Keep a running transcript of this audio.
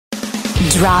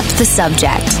Drop the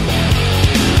Subject.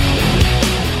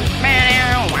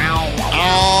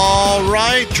 All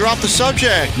right, Drop the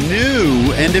Subject.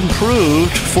 New and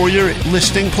improved for your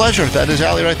listening pleasure. That is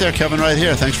Allie right there, Kevin right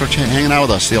here. Thanks for hanging out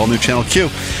with us, the all-new Channel Q.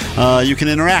 You can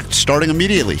interact starting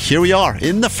immediately. Here we are,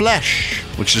 in the flesh,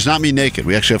 which does not mean naked.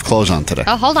 We actually have clothes on today.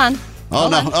 Oh, hold on. Oh,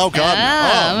 no. Oh, God.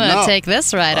 I'm going to take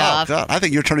this off. Oh, God. I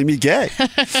think you're turning me gay. Free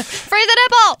the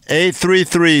nipple!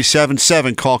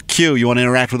 833-77. Call Q. You want to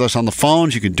interact with us on the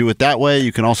phones? You can do it that way.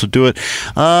 You can also do it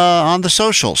on the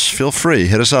socials. Feel free.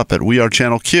 Hit us up at We Are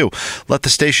Channel Q. Let the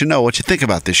station know what you think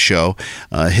about this show.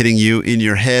 Hitting you in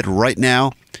your head right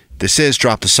now. This is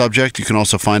Drop the Subject. You can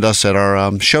also find us at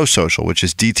our show social, which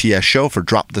is DTS Show for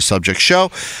Drop the Subject Show.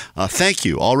 Thank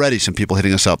you. Already some people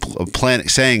hitting us up,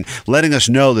 letting us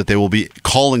know that they will be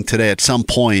calling today at some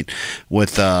point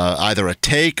with either a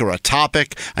take or a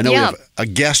topic. I know we have a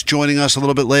guest joining us a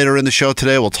little bit later in the show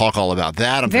today. We'll talk all about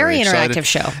that. I'm very excited. Interactive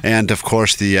show. And, of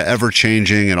course, the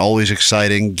ever-changing and always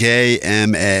exciting Gay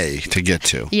MA to get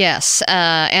to. Yes.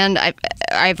 And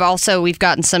we've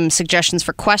gotten some suggestions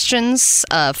for questions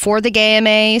for the Gay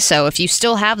MA. So if you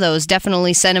still have those,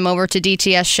 definitely send them over to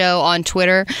DTS Show on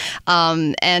Twitter.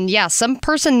 Some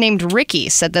person named Ricky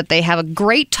said that they have a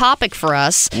great topic for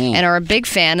us and are a big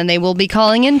fan, and they will be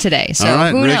calling in today. So all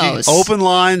right, who Ricky, knows? Open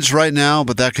lines right now,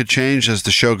 but that could change as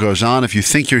the show goes on. If you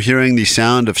think you're hearing the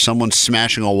sound of someone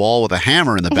smashing a wall with a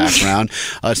hammer in the background,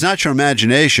 it's not your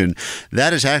imagination.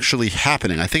 That is actually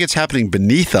happening. I think it's happening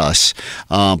beneath us,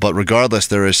 but regardless,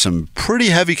 there is some pretty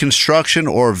heavy construction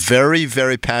or very,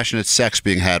 very passionate sex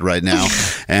being had right now,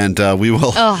 and we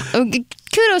will...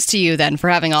 Kudos to you, then, for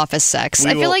having office sex.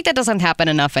 I feel like that doesn't happen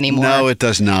enough anymore. No, it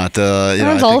does not.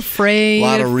 Everyone's all afraid. A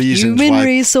lot of reasons human why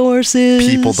resources.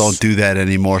 people don't do that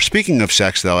anymore. Speaking of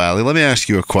sex, though, Allie, let me ask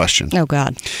you a question. Oh,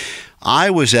 God. I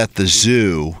was at the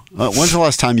zoo. When's the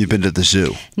last time you've been to the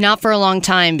zoo? Not for a long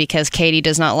time, because Katie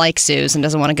does not like zoos and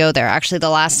doesn't want to go there. Actually, the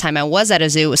last time I was at a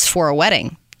zoo was for a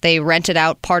wedding. They rented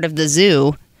out part of the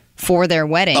zoo for their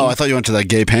wedding. Oh, I thought you went to that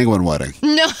gay penguin wedding.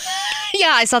 No.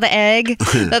 Yeah, I saw the egg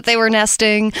that they were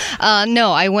nesting.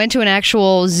 No, I went to an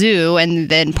actual zoo, and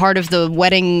then part of the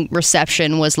wedding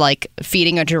reception was like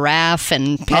feeding a giraffe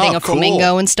and petting a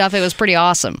flamingo and stuff. It was pretty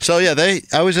awesome. So yeah,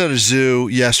 I was at a zoo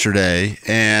yesterday,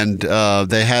 and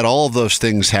they had all of those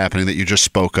things happening that you just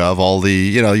spoke of. All the,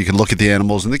 you can look at the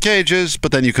animals in the cages,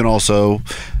 but then you can also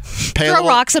throw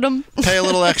rocks at them. Pay a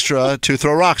little extra to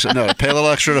throw rocks at. No, pay a little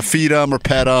extra to feed them or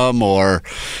pet them, or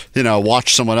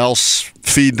watch someone else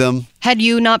feed them. Had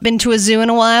you not been to a zoo in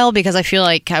a while? Because I feel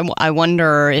like I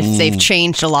wonder if they've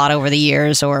changed a lot over the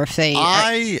years, or if they.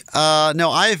 I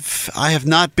have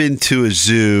not been to a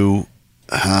zoo.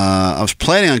 I was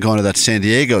planning on going to that San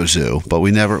Diego Zoo, but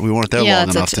we weren't there long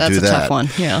enough to do that. That's a tough one.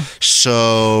 Yeah.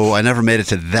 So I never made it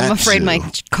to that. I'm afraid zoo.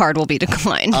 My card will be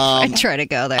declined if I try to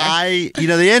go there.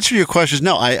 The answer to your question is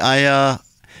no.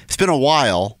 It's been a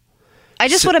while. I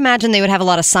just would imagine they would have a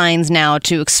lot of signs now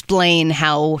to explain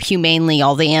how humanely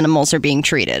all the animals are being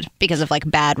treated because of like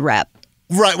bad rep.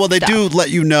 Right. Well, they do let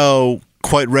you know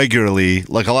quite regularly.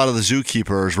 Like a lot of the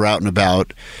zookeepers were out and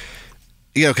about.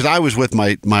 Because I was with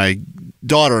my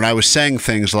daughter, and I was saying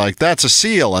things like, "That's a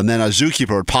seal," and then a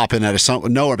zookeeper would pop in out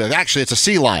of nowhere, and be like, "Actually, it's a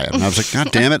sea lion." And I was like,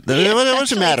 "God damn it! What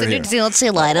does it matter here?" It's a sea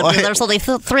lion. There's only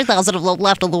 3,000 of them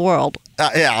left in the world.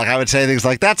 I would say things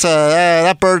like,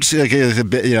 that bird's,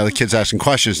 the kids asking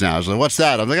questions now. I was like, "What's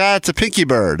that?" I'm like, "It's a pinky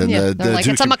bird." And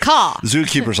it's a macaw. The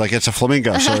zookeeper's like, "It's a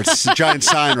flamingo." So it's a giant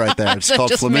sign right there. It's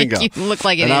called flamingo. Make you look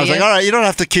like an idiot. I was like, "All right, you don't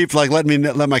have to keep let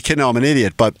my kid know I'm an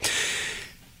idiot." But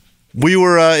we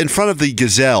were in front of the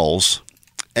gazelles.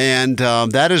 And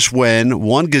that is when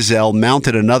one gazelle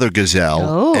mounted another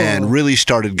gazelle and really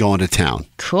started going to town.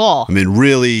 Cool. I mean,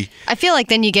 really. I feel like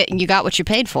then you got what you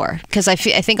paid for. Because I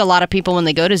think a lot of people, when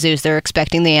they go to zoos, they're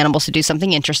expecting the animals to do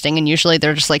something interesting. And usually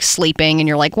they're just like sleeping. And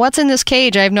you're like, what's in this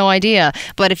cage? I have no idea.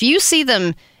 But if you see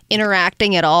them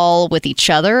interacting at all with each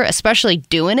other, especially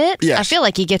doing it, yes. I feel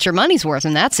like you get your money's worth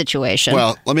in that situation.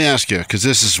 Well, let me ask you, because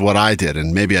this is what I did.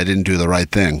 And maybe I didn't do the right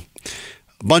thing.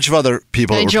 A bunch of other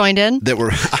people joined in. That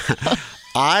were,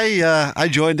 I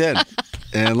joined in,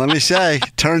 and let me say,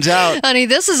 turns out, honey,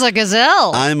 this is a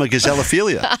gazelle. I'm a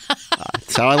gazellephilia.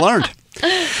 That's how I learned.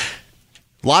 A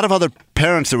lot of other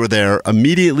parents that were there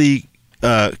immediately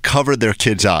covered their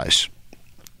kids' eyes.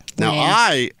 Now,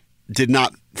 I did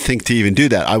not think to even do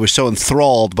that. I was so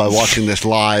enthralled by watching this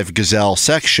live gazelle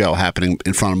sex show happening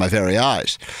in front of my very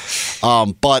eyes.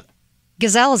 But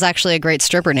Gazelle is actually a great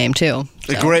stripper name, too.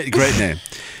 So. A great name.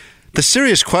 The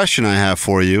serious question I have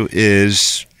for you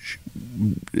is,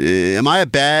 am I a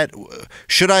bad?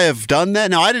 Should I have done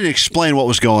that? Now, I didn't explain what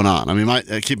was going on. I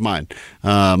mean, keep in mind,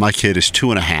 my kid is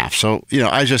 2.5, so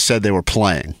I just said they were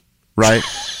playing, right?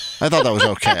 I thought that was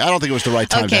okay. I don't think it was the right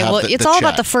time to have it's the all chat.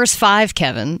 about the first 5,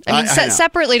 Kevin. I mean, I know.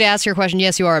 separately to answer your question,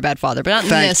 yes, you are a bad father, but not in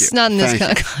this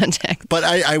kind of context. But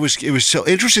it was so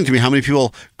interesting to me how many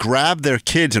people grabbed their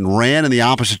kids and ran in the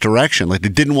opposite direction. Like they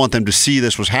didn't want them to see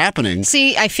this was happening.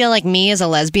 See, I feel like me as a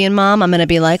lesbian mom, I'm going to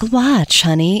be like, watch,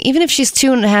 honey. Even if she's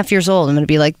 2.5 years old, I'm going to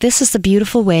be like, this is the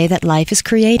beautiful way that life is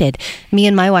created. Me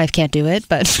and my wife can't do it,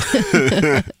 but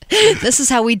this is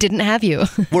how we didn't have you.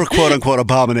 We're quote unquote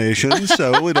abominations,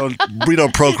 so we don't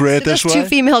procreate this way. 2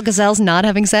 female gazelles not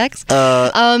having sex.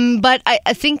 But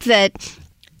I think that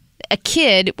a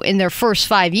kid in their first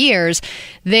 5 years,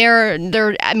 they're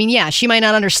I mean, yeah, she might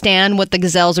not understand what the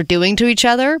gazelles are doing to each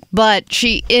other, but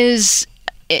she is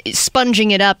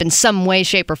sponging it up in some way,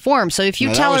 shape, or form. So if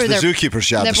you tell her that was the zookeeper's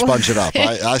job to sponge it up.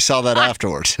 I saw that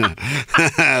afterwards.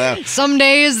 Some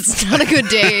days it's not a good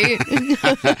day.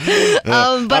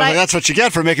 That's what you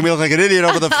get for making me look like an idiot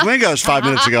over the flamingos 5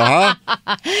 minutes ago, huh?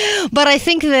 But I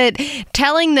think that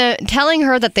telling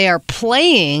her that they are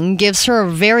playing gives her a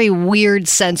very weird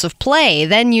sense of play.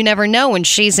 Then you never know when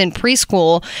she's in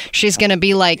preschool, she's going to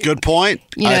be like... Good point.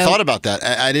 I thought about that.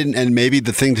 I didn't, and maybe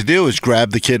the thing to do is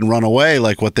grab the kid and run away.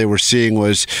 Like what they were seeing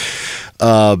was,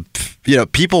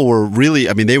 people were really,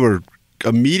 I mean, they were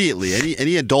immediately,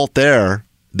 any adult there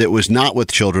that was not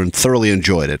with children thoroughly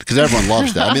enjoyed it because everyone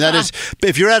loves that. I mean, that is,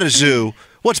 if you're at a zoo,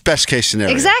 what's best case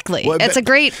scenario? Exactly. It's a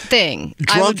great thing.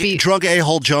 Drunk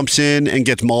a-hole jumps in and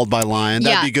gets mauled by lion.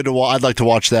 That'd be good to watch. I'd like to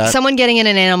watch that. Someone getting in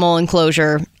an animal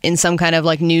enclosure in some kind of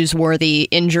like newsworthy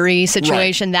injury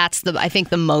situation. Right. That's I think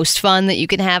the most fun that you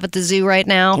can have at the zoo right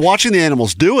now. Watching the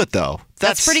animals do it though.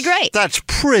 That's pretty great. That's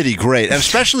pretty great. And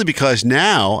especially because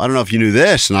now, I don't know if you knew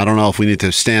this, and I don't know if we need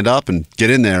to stand up and get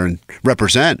in there and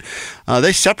represent,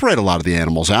 they separate a lot of the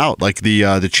animals out. Like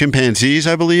the chimpanzees,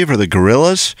 I believe, or the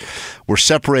gorillas were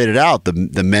separated out.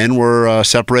 The men were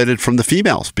separated from the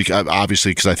females,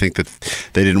 obviously because I think that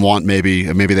they didn't want maybe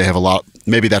they have a lot,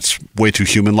 maybe that's way too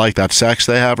human-like, that sex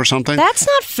they have or something. That's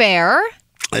not fair.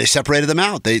 They separated them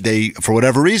out. They for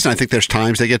whatever reason, I think there's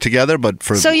times they get together, but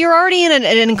for... So you're already in an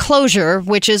enclosure,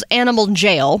 which is animal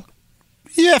jail.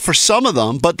 Yeah, for some of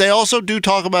them, but they also do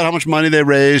talk about how much money they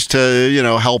raise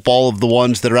to, help all of the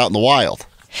ones that are out in the wild.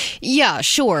 Yeah,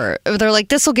 sure. They're like,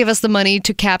 this will give us the money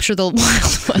to capture the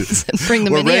wild ones and bring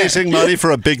them in here. We're raising money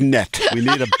for a big net. We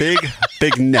need a big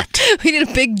net. We need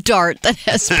a big dart that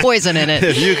has poison in it.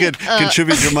 If you could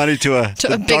contribute your money to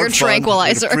a bigger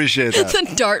tranquilizer. I'd appreciate that.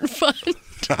 The dart fund.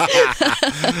 But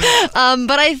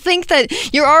I think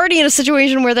that you're already in a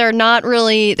situation where they don't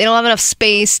have enough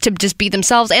space to just be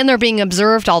themselves, and they're being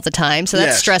observed all the time, so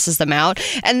that stresses them out.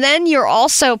 And then you're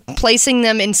also placing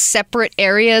them in separate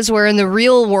areas where in the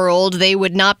real world they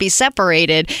would not be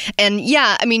separated. And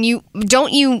yeah, I mean,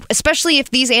 especially if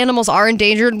these animals are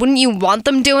endangered, wouldn't you want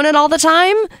them doing it all the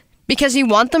time? Because you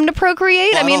want them to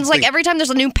procreate? Well, I mean, it's like every time there's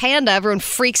a new panda, everyone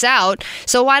freaks out.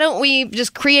 So why don't we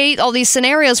just create all these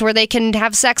scenarios where they can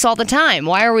have sex all the time?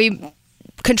 Why are we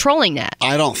controlling that?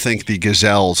 I don't think the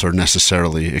gazelles are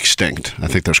necessarily extinct. I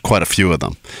think there's quite a few of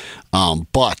them. And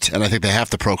I think they have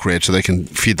to procreate so they can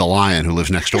feed the lion who lives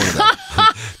next door to them.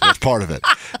 That's part of it.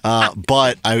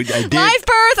 But I did... Live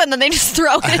birth, and then they just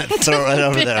throw it throw it right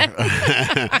over there.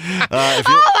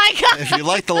 Oh, my God. If you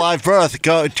like the live birth,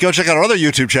 go check out our other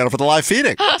YouTube channel for the live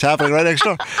feeding. It's happening right next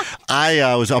door.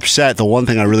 I was upset. The one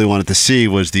thing I really wanted to see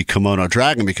was the Komodo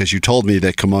dragon, because you told me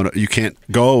that you can't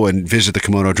go and visit the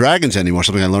Komodo dragons anymore,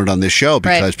 something I learned on this show,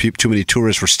 because too many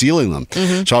tourists were stealing them.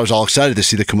 Mm-hmm. So I was all excited to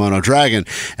see the Komodo dragon.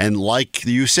 And like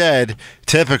you said,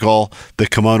 typical, the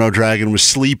Komodo dragon was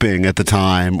sleeping at the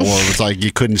time, or it was like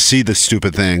you couldn't see the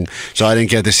stupid thing, so I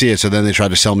didn't get to see it. So then they tried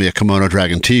to sell me a Komodo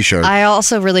dragon t-shirt. I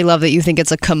also really love that you think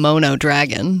it's a kimono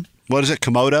dragon. What is it,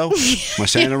 Komodo? Am I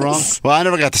saying it wrong? Well, I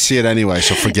never got to see it anyway,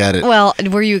 so forget it. Well,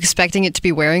 were you expecting it to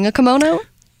be wearing a kimono?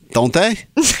 Don't they?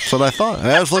 That's what I thought.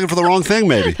 I was looking for the wrong thing,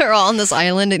 maybe. They're all on this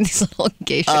island in these little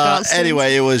geisha costumes.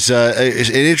 Anyway, it was an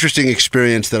interesting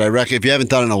experience that I reckon, if you haven't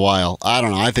done it in a while, I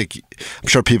don't know. I'm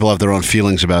sure people have their own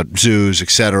feelings about zoos,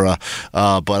 etc.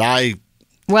 But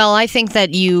Well, I think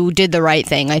that you did the right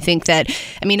thing. I think that,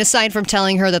 aside from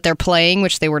telling her that they're playing,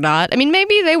 which they were not,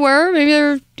 maybe they were, maybe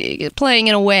they're playing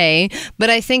in a way, but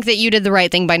I think that you did the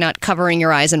right thing by not covering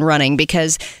your eyes and running,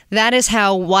 because that is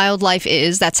how wildlife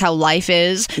is. That's how life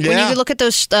is. Yeah. When you look at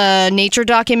those nature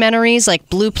documentaries like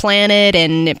Blue Planet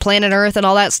and Planet Earth and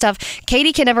all that stuff,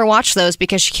 Katie can never watch those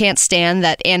because she can't stand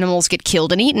that animals get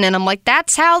killed and eaten. And I'm like,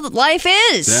 that's how life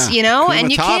is, Yeah.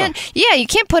 And you Matata.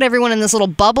 can't put everyone in this little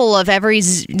bubble of every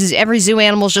zoo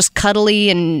animal's just cuddly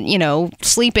and,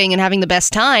 sleeping and having the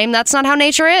best time. That's not how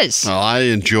nature is. Well, I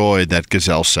enjoyed that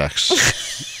gazelle sex.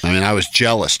 I was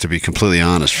jealous, to be completely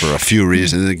honest, for a few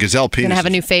reasons. The gazelle penis. Gonna have a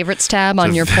new favorites tab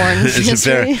on your porn it's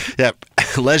a history.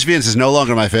 lesbians is no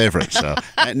longer my favorite. So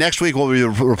next week we'll be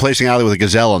replacing Ali with a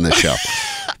gazelle on this show.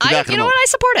 You know what? I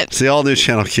support it. It's the all new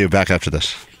Channel Q. Back after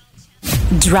this.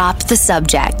 Drop the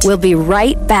subject. We'll be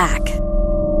right back.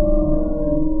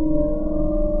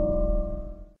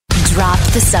 Drop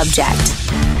the subject.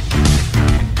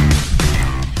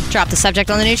 Drop the subject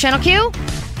on the new Channel Q.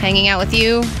 Hanging out with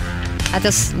you at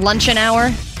this luncheon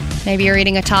hour. Maybe you're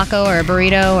eating a taco or a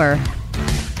burrito or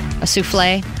a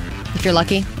souffle, if you're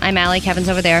lucky. I'm Allie. Kevin's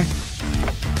over there.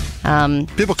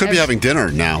 People could be having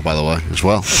dinner now, by the way, as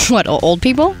well. What, old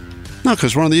people? No,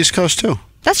 because we're on the East Coast, too.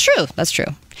 That's true.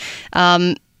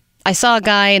 I saw a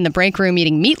guy in the break room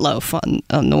eating meatloaf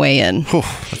on the way in. Whew,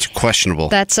 that's questionable.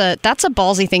 That's a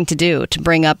ballsy thing to do, to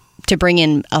bring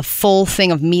in a full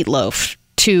thing of meatloaf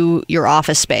to your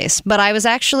office space. But I was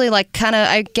actually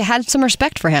I had some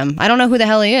respect for him. I don't know who the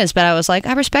hell he is, but I was like,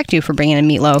 I respect you for bringing in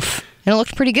meatloaf. And it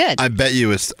looked pretty good. I bet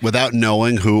you it's, without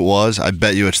knowing who it was, I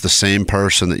bet you it's the same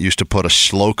person that used to put a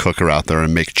slow cooker out there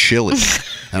and make chili.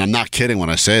 And I'm not kidding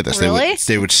when I say this. Really?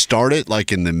 They would start it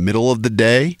in the middle of the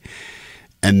day.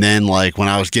 And then when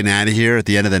I was getting out of here at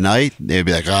the end of the night, they'd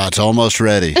be like, oh, it's almost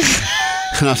ready.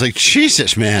 And I was like,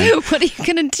 Jesus, man. What are you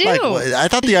going to do? I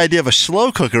thought the idea of a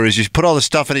slow cooker is you put all the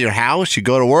stuff into your house, you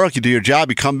go to work, you do your job,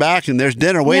 you come back, and there's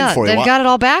dinner waiting for you. They've got it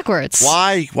all backwards.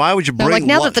 Why would you bring... They're like,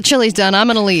 now that the chili's done, I'm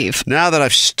going to leave. Now that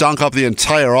I've stunk up the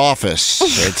entire office,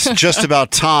 it's just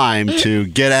about time to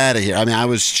get out of here. I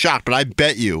was shocked, but I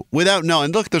bet you, without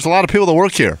knowing... Look, there's a lot of people that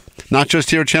work here. Not just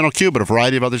here at Channel Q, but a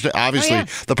variety of others. Obviously,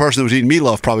 the person who was eating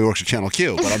meatloaf probably works at Channel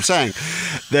Q. But I'm saying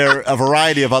there are a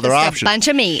variety of other Just options. A bunch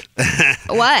of meat.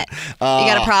 What? You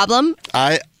got a problem?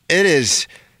 It is.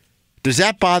 Does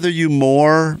that bother you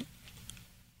more?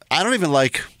 I don't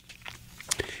like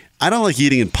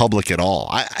eating in public at all.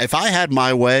 If I had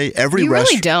my way, every You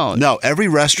really don't. No, every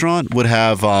restaurant would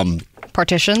have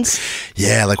Partitions?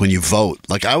 Yeah, like when you vote.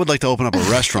 I would like to open up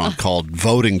a restaurant called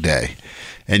Voting Day.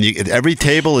 And every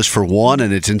table is for one,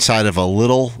 and it's inside of a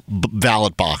little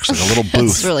ballot box, like a little booth.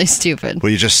 That's really stupid. Where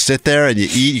you just sit there and you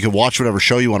eat. You can watch whatever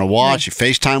show you want to watch. You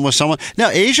FaceTime with someone. Now,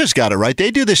 Asia's got it right.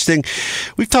 They do this thing.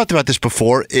 We've talked about this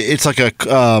before. It's like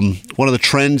one of the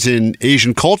trends in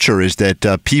Asian culture is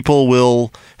that people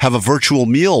will have a virtual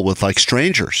meal with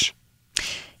strangers.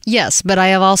 Yes, but I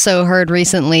have also heard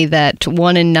recently that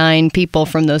 1 in 9 people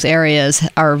from those areas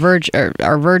are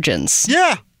virgins.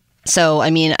 Yeah. So,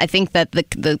 I think that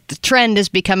the trend is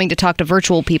becoming to talk to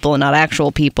virtual people and not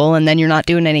actual people, and then you're not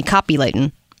doing any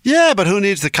copulating. Yeah, but who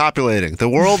needs the copulating? The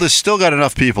world has still got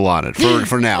enough people on it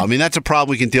for now. That's a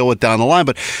problem we can deal with down the line.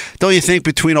 But don't you think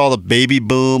between all the baby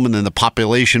boom and then the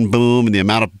population boom and the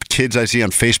amount of kids I see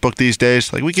on Facebook these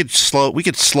days, we could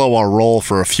slow our roll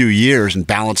for a few years and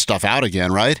balance stuff out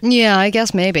again, right? Yeah, I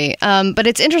guess maybe. But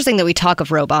it's interesting that we talk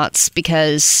of robots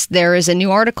because there is a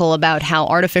new article about how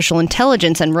artificial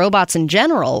intelligence and robots in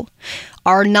general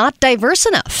are not diverse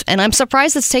enough. And I'm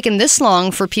surprised it's taken this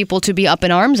long for people to be up in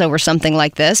arms over something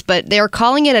like this, but they're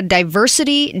calling it a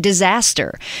diversity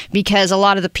disaster because a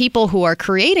lot of the people who are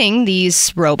creating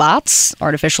these robots,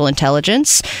 artificial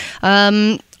intelligence,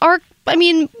 if we're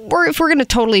going to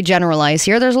totally generalize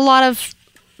here, there's a lot of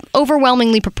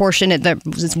overwhelmingly proportionate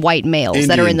it's white males Indian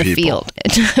that are in the people.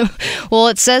 field. Well,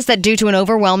 it says that due to an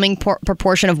overwhelming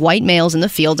proportion of white males in the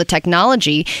field, the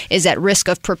technology is at risk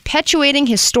of perpetuating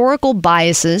historical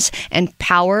biases and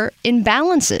power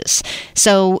imbalances.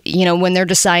 So, when they're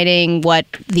deciding what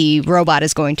the robot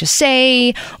is going to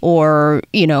say or,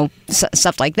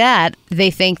 stuff like that,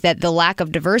 they think that the lack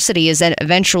of diversity is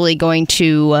eventually going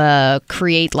to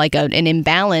create an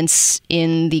imbalance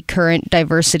in the current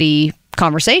diversity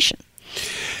conversation.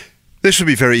 This would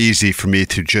be very easy for me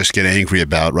to just get angry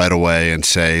about right away and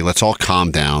say, let's all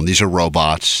calm down. These are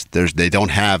robots. They don't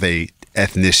have a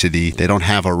ethnicity. They don't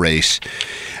have a race.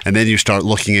 And then you start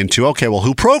looking into, okay, well,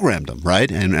 who programmed them, right?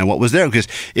 And what was there? Because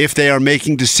if they are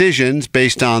making decisions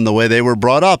based on the way they were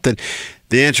brought up, then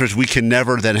The answer is we can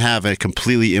never then have a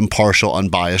completely impartial,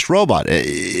 unbiased robot.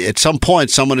 At some point,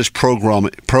 someone is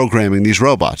programming these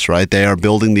robots, right? They are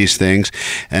building these things,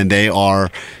 and they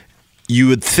are, you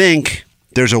would think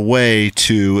there's a way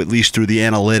to, at least through the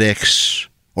analytics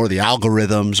or the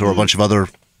algorithms or a bunch of other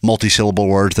multi-syllable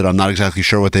words that I'm not exactly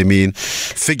sure what they mean,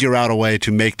 figure out a way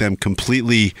to make them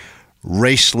completely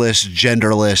raceless,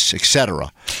 genderless,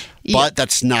 etc. But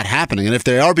that's not happening. And if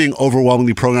they are being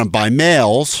overwhelmingly programmed by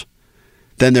males,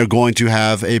 then they're going to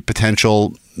have a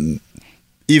potential,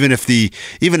 even if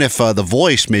the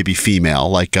voice may be female,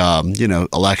 like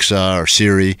Alexa or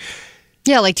Siri.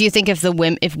 Yeah, like, do you think if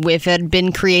it had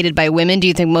been created by women, do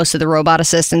you think most of the robot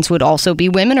assistants would also be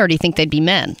women, or do you think they'd be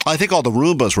men? I think all the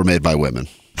Roombas were made by women.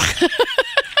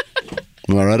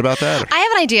 Am I right about that? I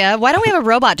have an idea. Why don't we have a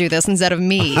robot do this instead of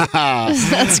me?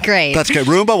 That's great. That's great.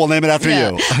 Roomba, we'll name it after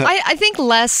you. I think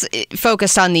less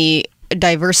focused on the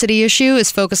diversity issue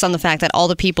is focused on the fact that all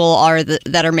the people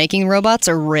that are making robots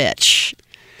are rich.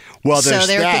 Well, so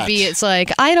there could be, it's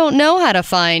like, I don't know how to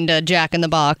find a Jack in the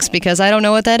Box because I don't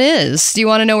know what that is. Do you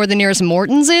want to know where the nearest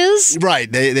Morton's is?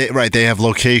 Right. They have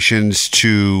locations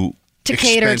to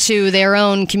cater to their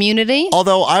own community.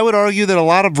 Although I would argue that a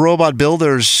lot of robot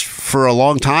builders for a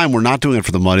long time were not doing it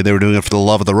for the money. They were doing it for the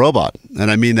love of the robot. And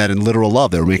I mean that in literal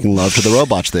love. They were making love to the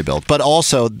robots they built. But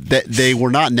also, they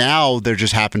were not now. There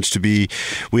just happens to be,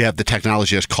 we have the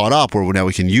technology has caught up where now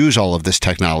we can use all of this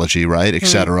technology, right, et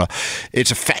cetera.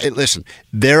 It's listen,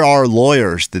 there are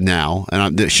lawyers now,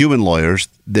 and human lawyers.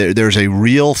 There's a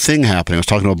real thing happening. I was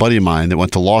talking to a buddy of mine that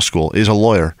went to law school, is a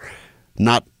lawyer.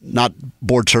 Not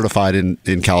board certified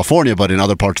in California, but in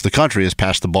other parts of the country, has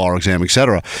passed the bar exam,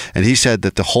 etc. And he said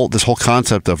that this whole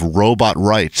concept of robot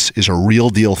rights is a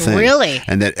real deal thing. Really?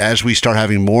 And that as we start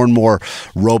having more and more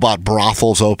robot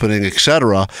brothels opening,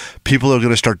 etc., people are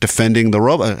going to start defending the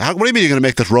robot. What do you mean you're going to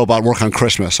make this robot work on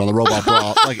Christmas on the robot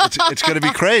brothel? Like it's going to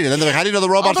be crazy. And then they're like, how do you know the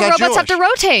robot's not Jewish? All the robots have to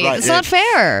rotate. Right. It's not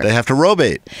fair. They have to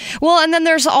robate. Well, and then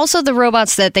there's also the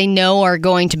robots that they know are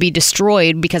going to be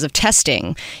destroyed because of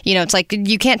testing. You know, it's like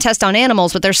you can't test on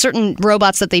animals, but there's certain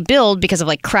robots that they build because of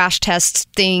like crash test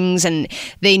things, and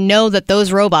they know that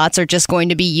those robots are just going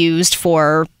to be used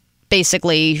for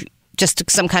basically just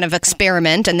some kind of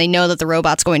experiment, and they know that the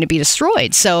robot's going to be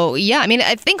destroyed. So yeah, I mean,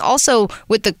 I think also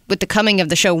with the coming of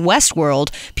the show Westworld,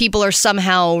 people are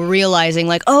somehow realizing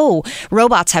like, oh,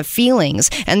 robots have feelings,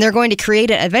 and they're going to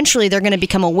create it. Eventually, they're going to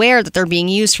become aware that they're being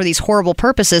used for these horrible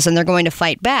purposes, and they're going to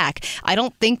fight back. I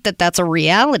don't think that that's a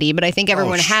reality, but I think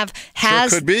everyone has. Sure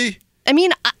could be. I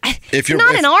mean,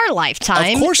 not in our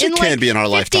lifetime. Of course it can be in our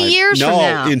 50 lifetime. 50 years from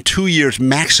now. No, in 2 years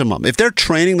maximum. If they're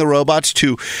training the robots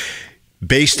to,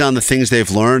 based on the things they've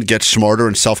learned, get smarter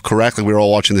and self-correct. Like we were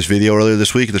all watching this video earlier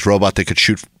this week, this robot that could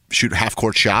shoot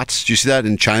half-court shots. Did you see that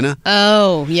in China?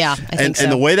 Oh, yeah, I think so.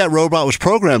 And the way that robot was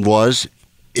programmed was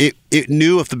it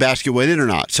knew if the basket went in or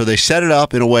not. So they set it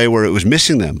up in a way where it was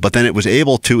missing them, but then it was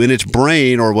able to, in its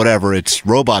brain or whatever, its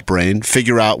robot brain,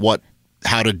 figure out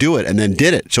how to do it, and then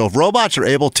did it. So if robots are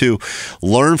able to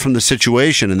learn from the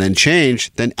situation and then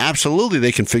change, then absolutely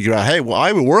they can figure out, hey, well,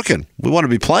 I've been working. We want to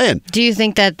be playing. Do you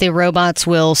think that the robots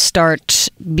will start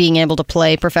being able to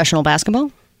play professional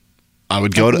basketball? I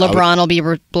would go to LeBron will be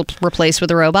replaced with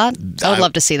a robot. I would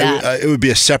love to see that. It would be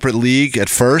a separate league at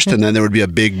first, and then there would be a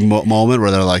big moment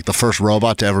where they're like the first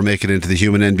robot to ever make it into the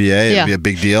human NBA. It would be a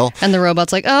big deal. And the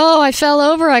robot's like, oh, I fell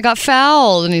over. I got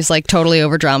fouled. And he's like totally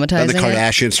over dramatizing. And the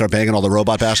Kardashians start banging all the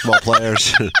robot basketball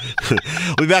players.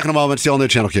 We'll be back in a moment. It's the all new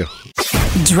Channel Q.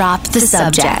 Drop the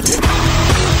subject.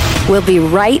 We'll be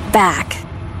right back.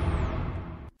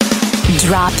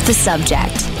 Drop the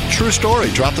subject. True story.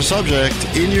 Drop the subject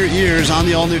in your ears on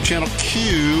the all-new Channel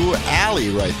Q. Allie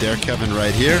right there. Kevin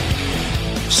right here.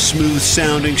 Smooth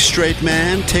sounding straight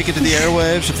man. Take it to the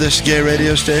airwaves of this gay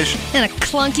radio station. And a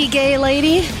clunky gay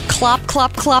lady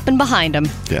clopping behind him.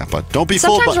 Yeah, but don't be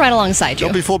fooled. Sometimes right alongside you.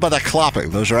 Don't be fooled by that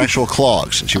clopping. Those are actual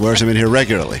clogs, and she wears them in here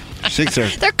regularly. She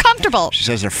thinks they're comfortable. She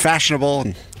says they're fashionable,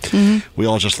 and we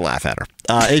all just laugh at her.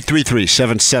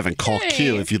 833-77 call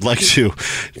Q if you'd like to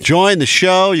join the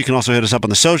show. You can also hit us up on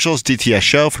the socials, DTS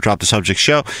Show for Drop the Subject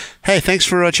Show. Hey, thanks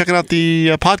for checking out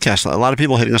the podcast. A lot of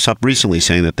people hitting us up recently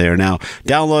saying that they are now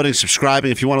downloading,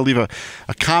 subscribing. If you want to leave a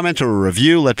comment or a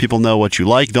review, let people know what you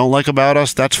don't like about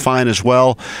us, that's fine as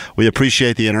well. We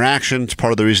appreciate the interaction. It's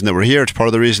part of the reason that we're here. It's part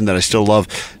of the reason that I still love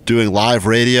doing live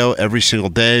radio every single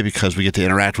day, because we get to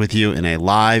interact with you in a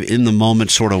live,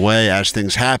 in-the-moment sort of way as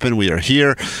things happen. We are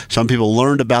here. Some people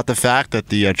learned about the fact that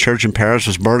the church in Paris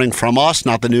was burning from us,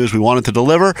 not the news we wanted to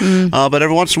deliver. But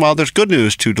every once in a while, there's good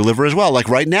news to deliver as well, like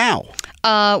right now.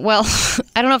 Well,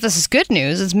 I don't know if this is good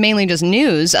news. It's mainly just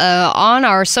news. On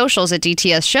our socials at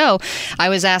DTS Show, I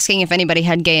was asking if anybody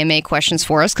had Gay MA questions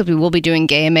for us, because we will be doing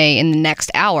Gay MA in the next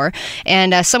hour.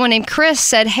 And someone named Chris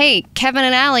said, hey, Kevin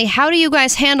and Allie, how do you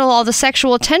guys handle all the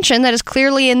sexual tension that is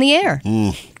clearly in the air?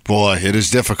 Boy, it is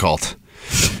difficult.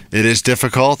 It is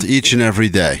difficult each and every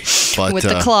day. But, with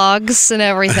the clogs and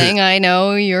everything, I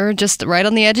know you're just right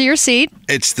on the edge of your seat.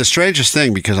 It's the strangest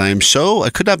thing because I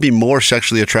could not be more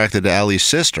sexually attracted to Allie's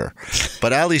sister.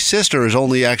 But Allie's sister is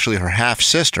only actually her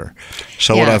half-sister.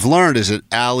 So what I've learned is that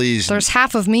Allie's... There's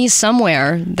half of me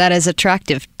somewhere that is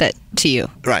attractive to you.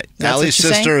 Right. Allie's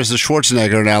sister is the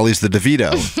Schwarzenegger and Allie's the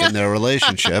DeVito in their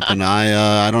relationship. And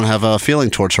I don't have a feeling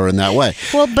towards her in that way.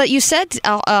 Well, but you said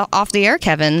off the air,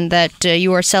 Kevin, that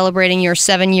you are celebrating your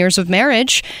 7 years of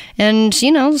marriage. And,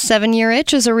 7-year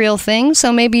itch is a real thing.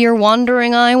 So maybe your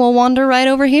wandering eye will wander right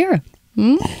over here.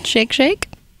 Shake, shake.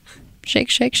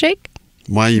 Shake, shake, shake.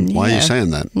 Why are you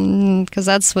saying that? Because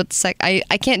that's what I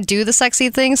can't do the sexy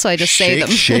thing, so I just say them.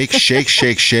 Shake, shake,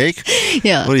 shake, shake.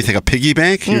 Yeah. What do you think, a piggy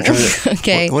bank? You're trying to,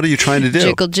 okay. What are you trying to do?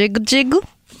 Jiggle, jiggle, jiggle.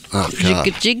 Oh, God.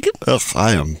 Jiggle, jiggle. Ugh,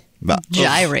 I am...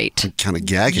 Gyrate. I'm kind of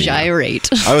gagging. Gyrate.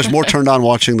 I was more turned on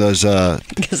watching those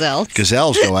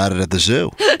gazelles go at it at the zoo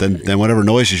than whatever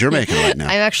noises you're making right now.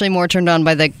 I'm actually more turned on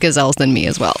by the gazelles than me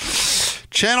as well.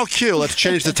 Channel Q, let's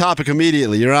change the topic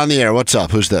immediately. You're on the air. What's up?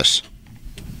 Who's this?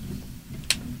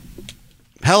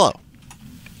 Hello.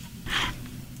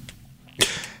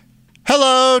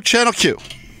 Hello, Channel Q.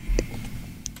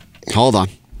 Hold on.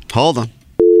 Oh,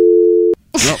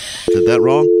 did that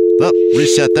wrong? Oh,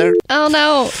 reset there. Oh,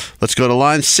 no. Let's go to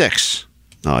line 6.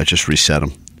 Oh, I just reset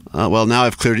them. Well, now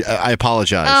I've cleared. I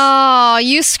apologize. Oh,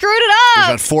 you screwed it We've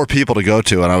up. got 4 people to go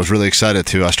to, and I was really excited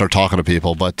to start talking to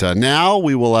people. But now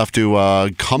we will have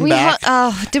to come back.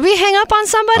 Did we hang up on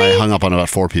somebody? I hung up on about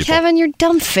 4 people. Kevin, your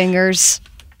dumb fingers.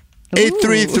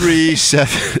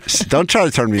 833-7... Don't try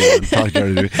to turn me on.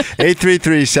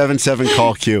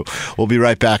 833-77-CALL-Q. We'll be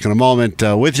right back in a moment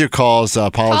with your calls.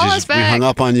 Apologies. Call us back. We hung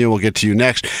up on you. We'll get to you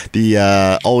next.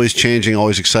 The always changing,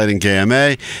 always exciting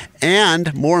GMA.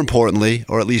 And more importantly,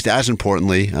 or at least as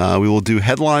importantly, we will do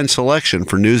headline selection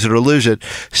for News It or Lose It.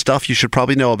 Stuff you should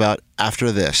probably know about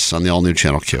after this on the all-new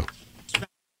Channel Q.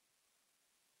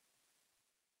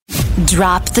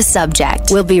 Drop the subject.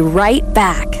 We'll be right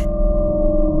back.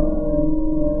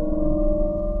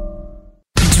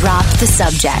 Drop the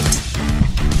subject.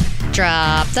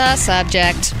 Drop the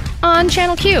subject on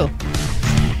Channel Q.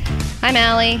 I'm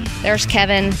Allie. There's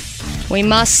Kevin. We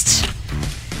must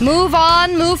move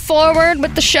forward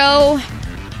with the show.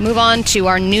 Move on to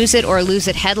our News It or Lose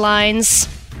It headlines.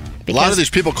 A lot of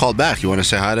these people called back. You want to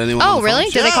say hi to anyone? Oh,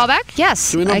 really? Did they call back?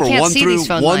 Yes. Give me a number. I can't see these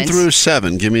phone 1 lines. through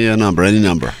 7. Give me a number. Any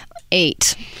number.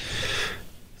 8.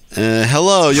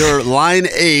 Hello. You're line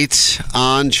 8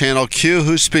 on Channel Q.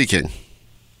 Who's speaking?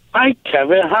 Hi,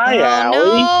 Kevin. Hi, Allie.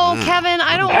 No, Kevin,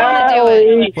 I don't want to do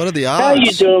it. What are the How odds?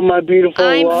 you doing, my beautiful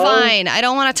I'm love? fine. I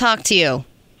don't want to talk to you.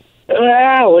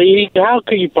 Allie, how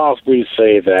could you possibly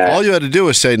say that? All you had to do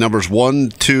was say numbers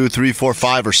 1, 2, 3, 4,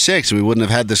 5, or 6, and we wouldn't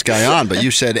have had this guy on. But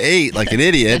you said 8 like an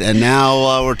idiot, and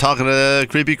now we're talking to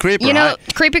Creepy Creeper. You know,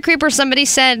 Creepy Creeper, somebody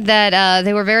said that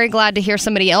they were very glad to hear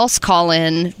somebody else call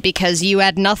in because you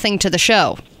add nothing to the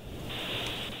show.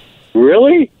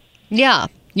 Really? Yeah,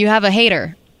 you have a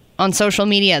hater on social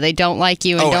media. They don't like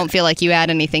you and don't feel like you add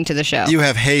anything to the show. You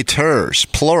have haters,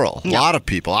 plural. A lot of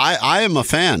people. I am a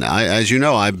fan. As you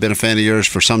know, I've been a fan of yours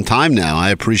for some time now.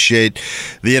 I appreciate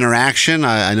the interaction.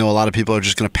 I know a lot of people are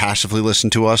just going to passively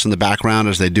listen to us in the background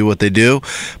as they do what they do,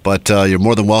 but you're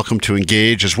more than welcome to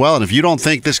engage as well. And if you don't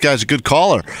think this guy's a good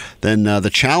caller, then the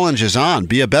challenge is on.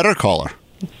 Be a better caller.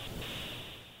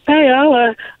 Hey,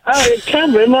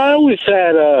 Kevin, I always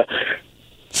had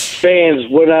fans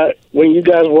when you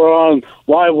guys were on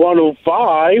Live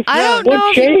 105. I don't know.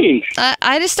 What changed?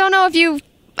 I just don't know if you.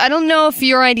 I don't know if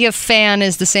your idea of fan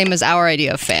is the same as our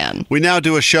idea of fan. We now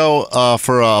do a show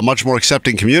for a much more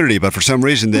accepting community, but for some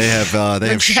reason they have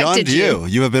shunned you.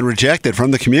 You have been rejected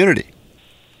from the community.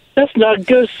 That's not a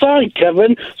good sign,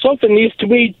 Kevin. Something needs to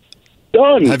be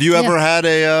done. Have you ever had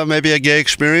maybe a gay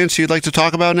experience you'd like to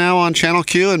talk about now on Channel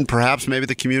Q? And perhaps maybe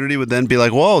the community would then be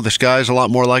like, whoa, this guy's a lot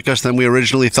more like us than we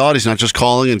originally thought. He's not just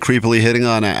calling and creepily hitting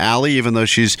on Allie, even though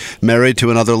she's married to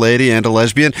another lady and a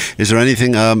lesbian. Is there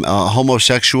anything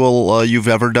homosexual you've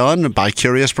ever done?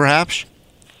 Bi-curious, perhaps?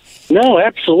 No,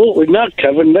 absolutely not,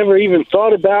 Kevin. Never even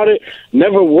thought about it.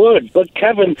 Never would. But,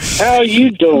 Kevin, how are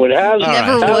you doing? How's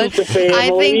the family? I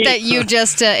think that you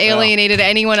just alienated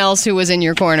anyone else who was in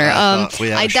your corner. That's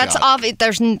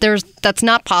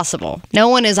not possible. No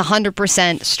one is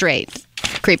 100% straight.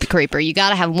 Creepy creeper. You got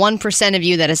to have 1% of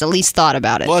you that has at least thought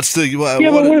about it. What's the?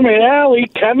 Yeah, but wait a minute, Allie.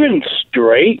 Kevin's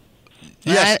straight.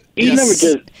 Yes. He never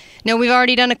did. No, we've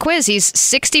already done a quiz. He's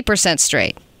 60%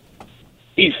 straight.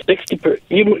 He's 60%.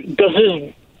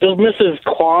 Does Mrs.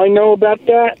 Klein know about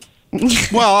that?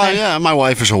 Well, yeah, my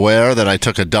wife is aware that I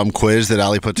took a dumb quiz that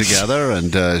Allie put together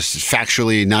and it's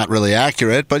factually not really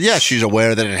accurate. But yeah, she's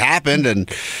aware that it happened.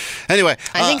 And anyway,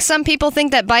 I think some people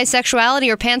think that bisexuality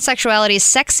or pansexuality is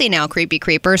sexy now, creepy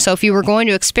creeper. So if you were going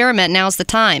to experiment, now's the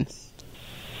time.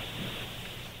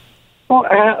 Well,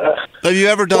 have you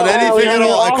ever done anything at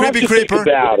all, creepy creeper?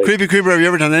 Creepy creeper, have you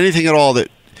ever done anything at all that?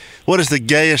 What is the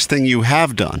gayest thing you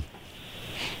have done?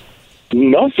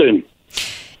 Nothing.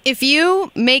 If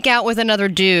you make out with another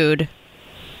dude,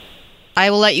 I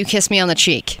will let you kiss me on the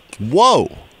cheek. Whoa.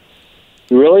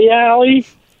 Really, Allie?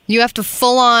 You have to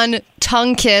full-on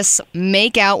tongue kiss,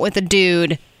 make out with a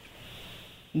dude,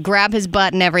 grab his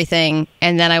butt and everything,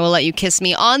 and then I will let you kiss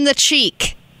me on the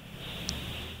cheek.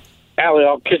 Allie,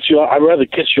 I'll kiss you. I'd rather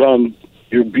kiss you on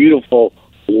your beautiful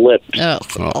lips.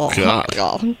 Oh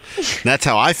God. That's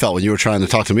how I felt when you were trying to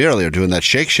talk to me earlier, doing that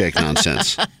shake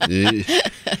nonsense.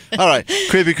 All right,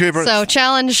 creepy creeper. So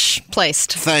challenge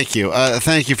placed. Thank you.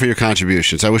 Thank you for your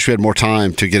contributions. I wish we had more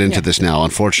time to get into this now.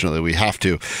 Unfortunately, we have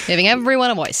to. Giving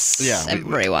everyone a voice. Yeah.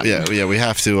 Everyone. Yeah, we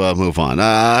have to move on.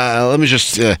 Let me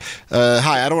just... hi,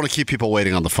 I don't want to keep people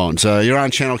waiting on the phones. You're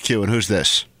on Channel Q, and who's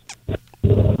this?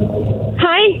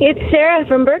 Hi, it's Sarah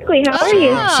from Berkeley. How are you?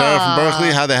 Sarah from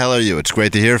Berkeley, how the hell are you? It's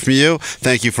great to hear from you.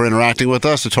 Thank you for interacting with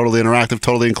us. A totally interactive,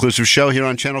 totally inclusive show here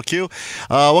on Channel Q.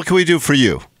 What can we do for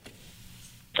you?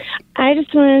 I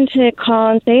just wanted to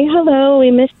call and say hello.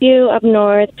 We missed you up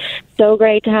north. So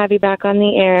great to have you back on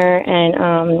the air.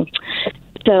 And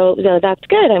so that's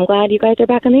good. I'm glad you guys are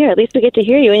back on the air. At least we get to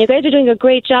hear you. And you guys are doing a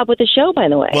great job with the show, by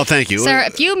the way. Well, thank you. Sarah,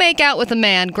 if you make out with a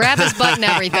man, grab his butt and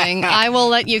everything, I will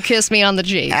let you kiss me on the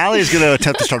cheek. Allie's going to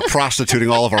attempt to start prostituting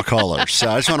all of our callers. So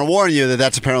I just want to warn you that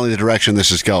that's apparently the direction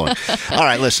this is going. All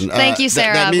right, listen. Thank you,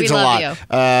 Sarah. That means we love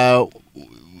a lot.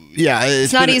 Yeah,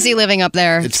 it's not easy living up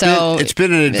there. It's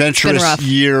been an adventurous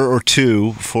year or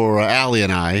two for Allie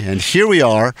and I, and here we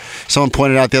are. Someone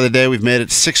pointed out the other day we've made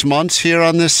it 6 months here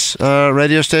on this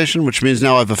radio station, which means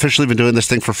now I've officially been doing this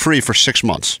thing for free for 6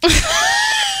 months.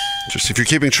 Just if you're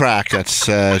keeping track, that's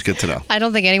good to know. I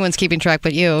don't think anyone's keeping track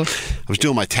but you. I was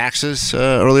doing my taxes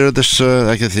earlier this,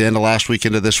 like at the end of last week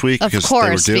into this week. Of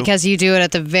course, because you do it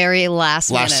at the very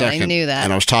last minute. Second. I knew that.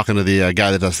 And I was talking to the guy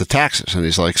that does the taxes, and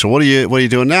he's like, "So what are you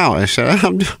doing now?" I said,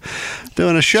 "I'm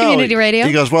doing a show." Community radio.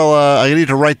 He goes, "Well, I need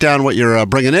to write down what you're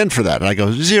bringing in for that." And I go,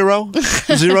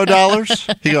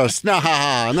 $0. He goes,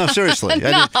 no, seriously.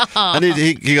 No.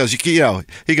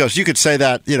 He goes, you could say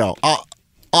that,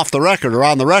 off the record or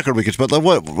on the record, we could. But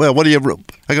what do you?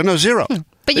 I go, no, $0.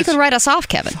 But you can write us off,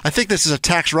 Kevin. I think this is a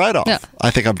tax write-off. Yeah.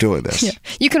 I think I'm doing this. Yeah.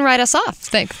 You can write us off.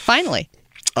 Finally.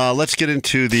 Let's get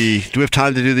into the. Do we have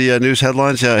time to do the news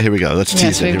headlines? Here we go. Let's tease it.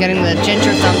 Yes, we're getting the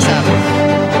ginger thumbs up.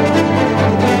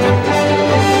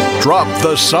 Drop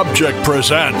the Subject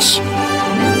presents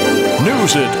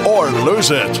News It or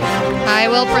Lose It. I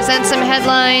will present some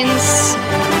headlines.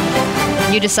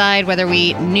 You decide whether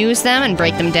we news them and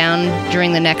break them down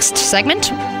during the next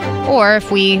segment, or if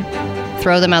we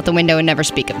throw them out the window and never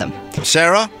speak of them.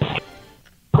 Sarah?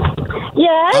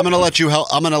 Yes? I'm going to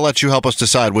let you help us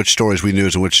decide which stories we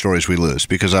news and which stories we lose,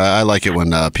 because I like it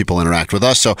when people interact with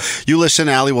us. So you listen.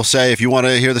 Allie will say if you want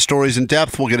to hear the stories in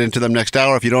depth, we'll get into them next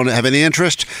hour. If you don't have any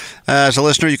interest as a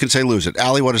listener, you can say lose it.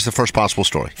 Allie, what is the first possible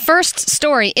story? First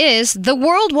story is the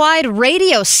Worldwide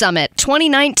Radio Summit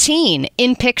 2019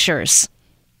 in pictures.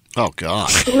 Oh, God.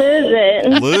 Lose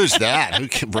it. Lose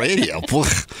that. Radio.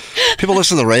 People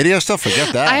listen to the radio stuff?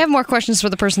 Forget that. I have more questions for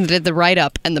the person that did the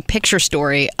write-up and the picture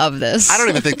story of this. I don't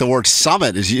even think the word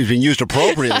summit is being used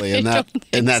appropriately in that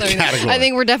category. I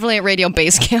think we're definitely at Radio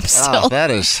Base Camp still. Oh,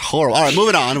 that is horrible. All right,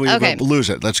 moving on. Okay. Lose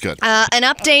it. That's good. An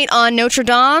update on Notre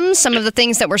Dame, some of the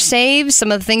things that were saved,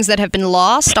 some of the things that have been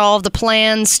lost, all of the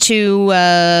plans to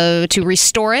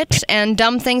restore it, and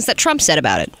dumb things that Trump said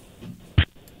about it.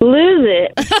 Lose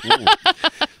it.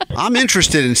 I'm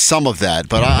interested in some of that,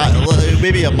 but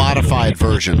maybe a modified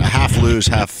version, a half lose,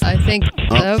 half. I think.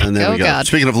 And there we go. God.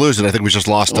 Speaking of lose it, I think we just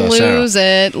lost Sarah. Lose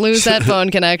it. Lose that phone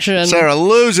connection. Sarah,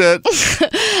 lose it.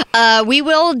 We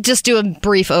will just do a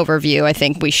brief overview. I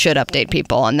think we should update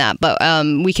people on that, but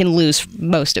we can lose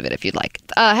most of it if you'd like.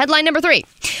 Headline number 3: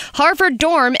 Harvard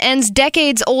dorm ends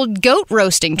decades-old goat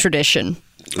roasting tradition.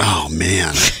 Oh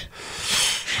man.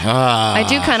 I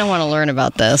do kind of want to learn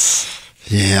about this.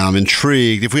 Yeah, I'm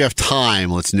intrigued. If we have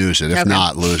time, let's news it. If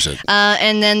not, lose it.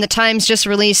 And then the Times just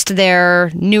released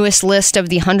their newest list of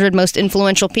the 100 most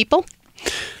influential people.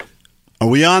 Are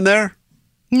we on there?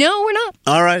 No, we're not.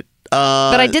 All right.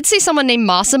 But I did see someone named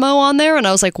Massimo on there, and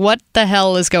I was like, what the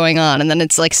hell is going on? And then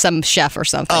it's like some chef or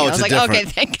something. Oh, I was like, okay,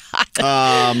 thank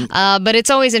God. But it's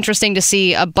always interesting to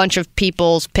see a bunch of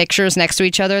people's pictures next to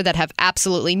each other that have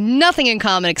absolutely nothing in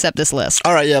common except this list.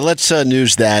 All right, yeah, let's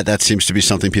news that. That seems to be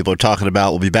something people are talking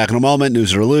about. We'll be back in a moment.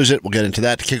 News it or lose it. We'll get into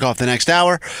that to kick off the next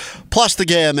hour. Plus the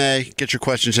GMA. Get your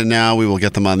questions in now. We will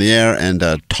get them on the air and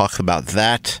talk about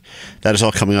that. That is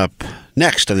all coming up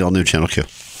next on the all-new Channel Q.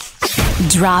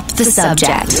 Drop the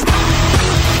subject.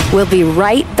 We'll be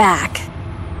right back.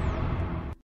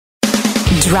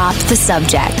 Drop the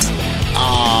subject.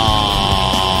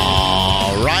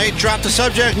 All right, drop the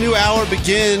subject. New hour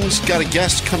begins. Got a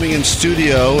guest coming in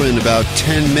studio in about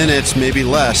 10 minutes, maybe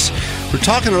less. We were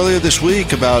talking earlier this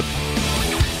week about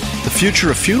the future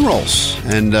of funerals,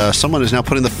 and someone is now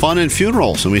putting the fun in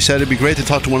funerals, and we said it'd be great to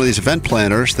talk to one of these event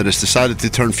planners that has decided to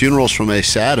turn funerals from a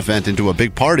sad event into a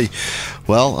big party.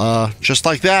 Well, just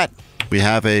like that, we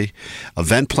have a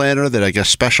event planner that I guess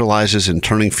specializes in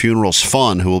turning funerals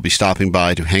fun, who will be stopping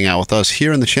by to hang out with us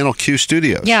here in the Channel Q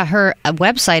studios. Yeah, her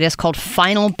website is called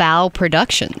Final Bow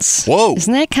Productions. Whoa.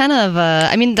 Isn't that kind of,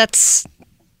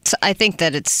 I think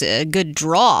that it's a good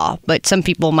draw, but some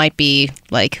people might be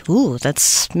like, ooh,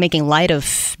 that's making light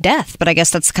of death. But I guess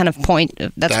that's kind of point.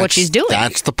 That's what she's doing.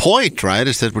 That's the point, right?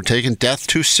 Is that we're taking death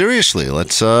too seriously.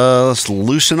 Let's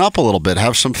loosen up a little bit,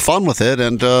 have some fun with it,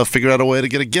 and figure out a way to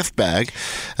get a gift bag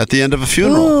at the end of a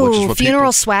funeral. Ooh, which is what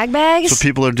funeral swag bags? That's what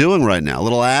people are doing right now. A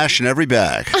little ash in every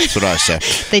bag. That's what I say.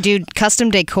 They do custom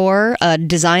decor,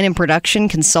 design and production,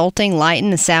 consulting, light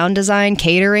and sound design,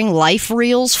 catering, life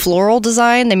reels, floral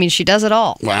design. I mean, she does it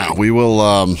all. Wow. We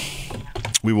will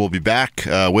be back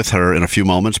with her in a few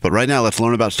moments, but right now let's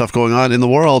learn about stuff going on in the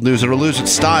world. News it or lose it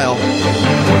style.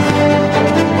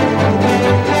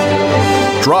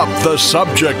 Drop the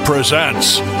Subject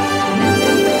presents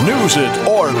News It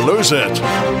or Lose It.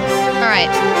 All right.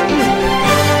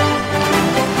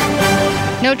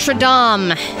 Notre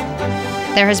Dame.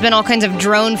 There has been all kinds of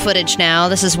drone footage now.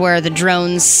 This is where the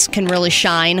drones can really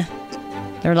shine.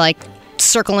 They're like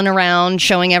circling around,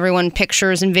 showing everyone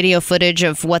pictures and video footage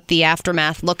of what the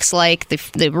aftermath looks like.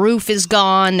 The roof is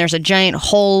gone. There's a giant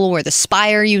hole where the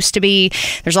spire used to be.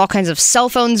 There's all kinds of cell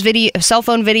phone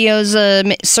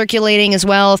videos circulating as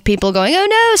well of people going, "Oh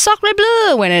no, sacre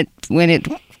bleu," when it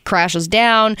crashes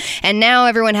down. And now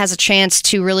everyone has a chance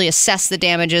to really assess the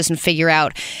damages and figure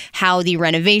out how the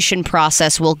renovation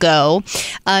process will go.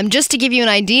 Just to give you an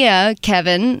idea,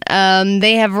 Kevin,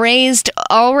 they have raised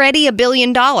already $1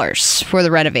 billion for the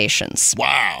renovations.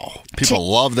 Wow.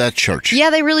 People love that church.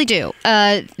 Yeah, they really do.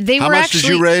 How much did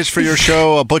you raise for your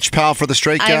show, Butch Pal for the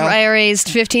Straight Gal? I raised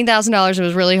 $15,000. It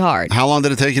was really hard. How long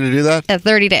did it take you to do that?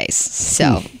 30 days.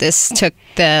 So this took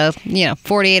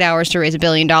 48 hours to raise $1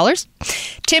 billion.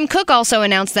 Tim Cook also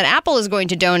announced that Apple is going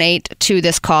to donate to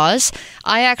this cause.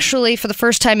 I actually, for the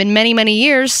first time in many, many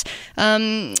years,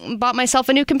 bought myself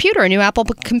a new Apple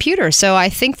computer. So I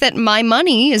think that my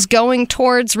money is going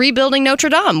towards rebuilding Notre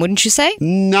Dame, wouldn't you say?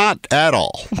 Not at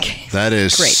all. Okay. That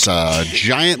is a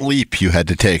giant leap you had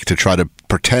to take to try to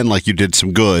pretend like you did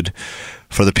some good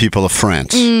for the people of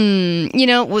France.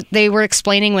 They were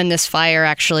explaining when this fire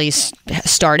actually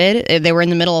started. They were in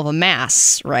the middle of a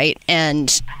mass, right?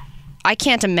 And I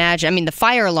can't imagine. I mean, the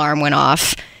fire alarm went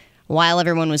off while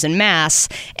everyone was in mass.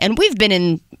 And we've been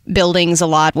in buildings a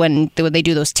lot when they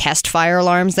do those test fire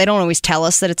alarms. They don't always tell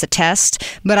us that it's a test.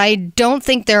 But I don't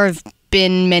think there have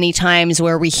been many times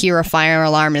where we hear a fire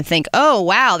alarm and think, oh,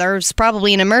 wow, there's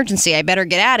probably an emergency. I better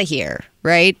get out of here,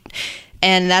 right?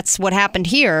 And that's what happened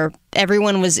here.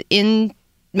 Everyone was in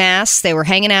mass. They were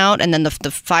hanging out, and then the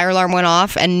fire alarm went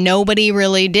off, and nobody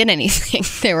really did anything.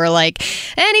 They were like,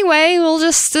 anyway,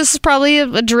 this is probably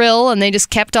a drill, and they just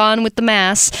kept on with the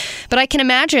mass. But I can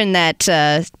imagine that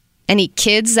any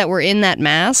kids that were in that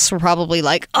mass were probably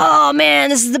like, oh man,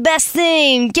 this is the best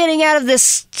thing, getting out of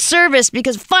this service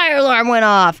because fire alarm went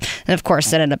off. And of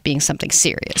course, that ended up being something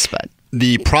serious. But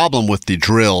the problem with the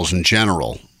drills in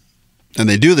general, and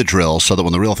they do the drills so that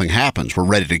when the real thing happens, we're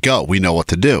ready to go. We know what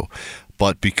to do.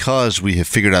 But because we have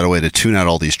figured out a way to tune out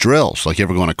all these drills, like you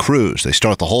ever go on a cruise, they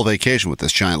start the whole vacation with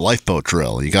this giant lifeboat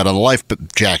drill. You got on life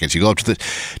jackets, you go up to the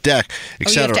deck,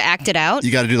 etc. You have to act it out?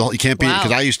 You got to do the whole, you can't be,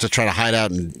 because I used to try to hide out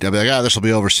and I'd be like, this will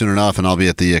be over soon enough and I'll be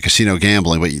at the casino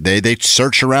gambling. But they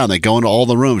search around, they go into all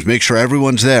the rooms, make sure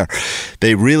everyone's there.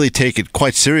 They really take it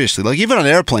quite seriously. Like even on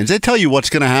airplanes, they tell you what's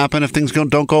going to happen if things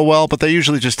don't go well, but they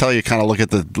usually just tell you kind of look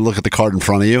at the card in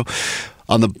front of you.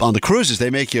 on the cruises, they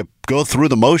make you go through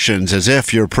the motions as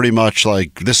if you're pretty much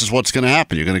like, this is what's going to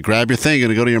happen. You're going to grab your thing, you're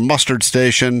going to go to your muster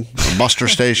station,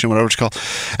 whatever it's called.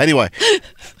 Anyway,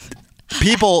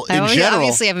 people in general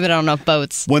obviously haven't been on enough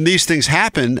boats. When these things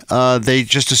happen, they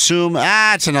just assume,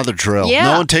 it's another drill.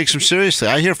 Yeah. No one takes them seriously.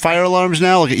 I hear fire alarms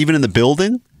now, like even in the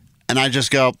building, and I just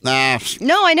go, nah.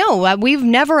 No, I know. We've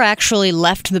never actually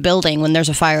left the building when there's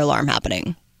a fire alarm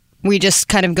happening. We just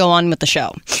kind of go on with the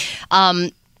show.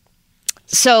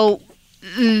 So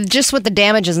just with the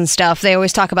damages and stuff, they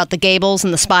always talk about the gables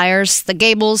and the spires. The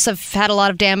gables have had a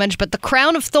lot of damage, but the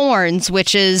crown of thorns,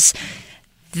 which is,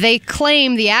 they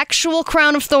claim the actual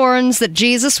crown of thorns that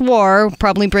Jesus wore,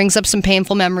 probably brings up some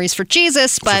painful memories for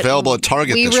Jesus, but it's available at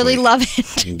Target we this really week. love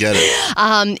it. You can get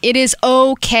it. It is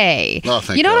okay. Oh,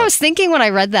 thank you know God. what I was thinking when I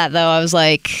read that, though? I was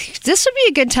like, this would be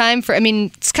a good time for,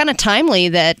 it's kind of timely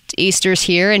that Easter's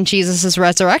here and Jesus is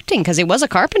resurrecting because he was a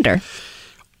carpenter.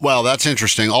 Well, that's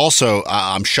interesting. Also,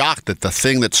 I'm shocked that the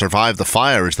thing that survived the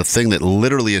fire is the thing that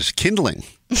literally is kindling.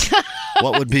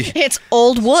 What would be? It's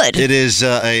old wood. It is,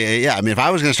 if I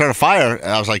was going to start a fire,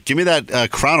 I was like, give me that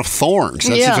crown of thorns.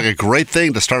 That seems like a great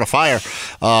thing to start a fire.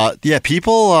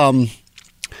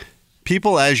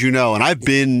 People, as you know, and I've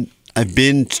been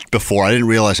before. I didn't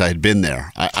realize I had been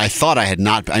there. I thought I had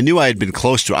not. I knew I had been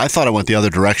close to it. I thought I went the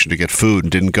other direction to get food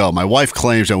and didn't go. My wife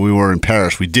claims that when we were in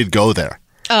Paris, we did go there.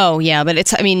 Oh, yeah, but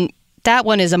that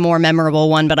one is a more memorable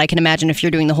one, but I can imagine if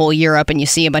you're doing the whole Europe and you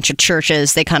see a bunch of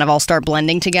churches, they kind of all start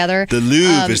blending together. The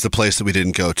Louvre is the place that we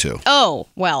didn't go to. Oh,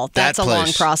 well, that's That a long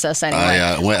place, process anyway.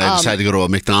 I decided to go to a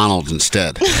McDonald's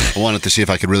instead. I wanted to see if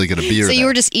I could really get a beer So there. you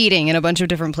were just eating in a bunch of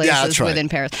different places that's right. within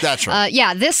Paris. That's right.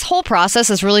 This whole process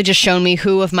has really just shown me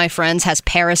who of my friends has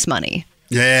Paris money.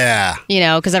 Yeah.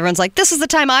 Because everyone's like, this is the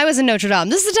time I was in Notre Dame.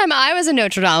 This is the time I was in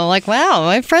Notre Dame. I'm like, wow,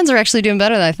 my friends are actually doing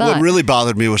better than I thought. What really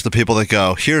bothered me was the people that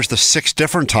go, here's the 6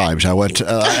 different times I went to.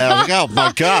 I was like, oh,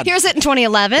 my God. Here's it in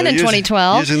 2011 and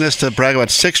 2012. Using this to brag about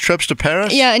 6 trips to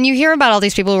Paris? Yeah, and you hear about all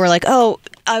these people who are like, oh,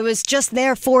 I was just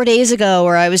there 4 days ago,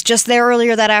 or I was just there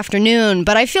earlier that afternoon.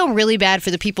 But I feel really bad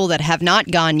for the people that have not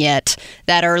gone yet,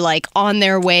 that are like on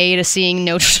their way to seeing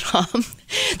Notre Dame.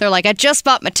 They're like, I just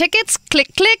bought my tickets,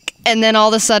 click, click. And then all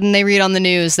of a sudden they read on the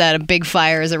news that a big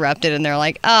fire has erupted and they're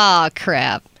like, oh,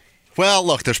 crap. Well,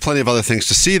 look, there's plenty of other things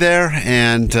to see there.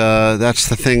 And that's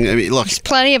the thing. Look. There's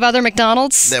plenty of other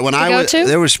McDonald's to go to.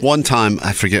 There was one time,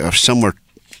 I forget, somewhere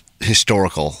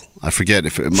historical. I forget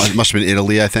if it must have been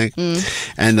Italy, I think.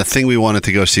 And the thing we wanted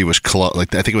to go see was closed. I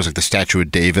think it was like the Statue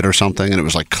of David or something, and it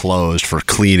was like closed for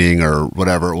cleaning or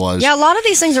whatever it was. Yeah, a lot of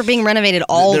these things are being renovated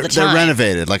all the time. They're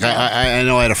renovated. Like I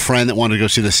know I had a friend that wanted to go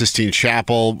see the Sistine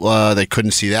Chapel. They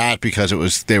couldn't see that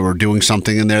because they were doing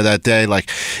something in there that day. Like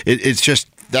it's just.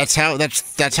 That's how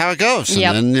it goes.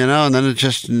 Yep. And then, and then it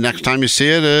just, next time you see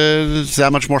it, it's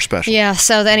that much more special. Yeah,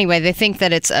 so anyway, they think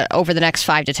that it's over the next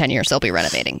 5 to 10 years they'll be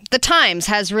renovating. The Times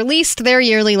has released their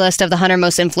yearly list of the 100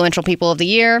 most influential people of the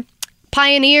year.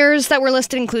 Pioneers that were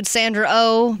listed include Sandra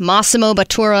Oh, Massimo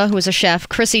Bottura, who was a chef,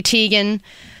 Chrissy Teigen,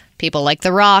 people like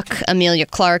The Rock, Emilia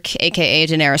Clarke, a.k.a.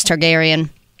 Daenerys Targaryen,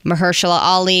 Mahershala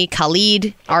Ali,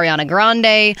 Khalid, Ariana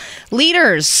Grande.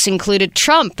 Leaders included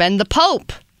Trump and the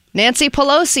Pope, Nancy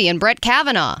Pelosi and Brett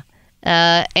Kavanaugh,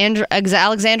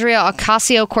 Alexandria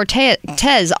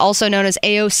Ocasio-Cortez, also known as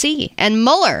AOC, and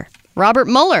Mueller, Robert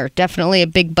Mueller, definitely a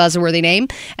big buzzworthy name,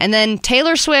 and then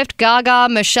Taylor Swift, Gaga,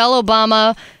 Michelle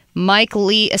Obama, Spike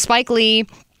Lee,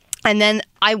 and then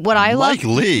Mike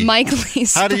Lee.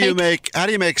 How do you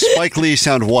make Spike Lee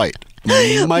sound white?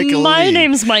 My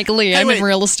name's Mike Lee. I'm in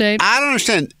real estate. I don't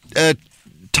understand.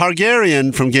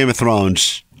 Targaryen from Game of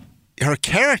Thrones. Her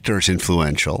character is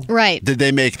influential. Right. Did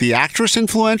they make the actress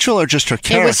influential or just her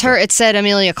character? It was her. It said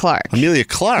Emilia Clarke. Emilia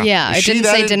Clarke? Yeah, it didn't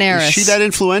say Daenerys. Is she that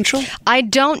influential? I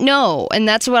don't know. And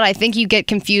that's what I think you get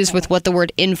confused with what the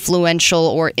word influential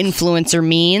or influencer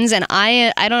means. And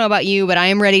I don't know about you, but I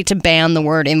am ready to ban the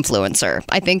word influencer.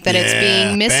 I think that it's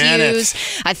being misused.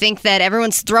 I think that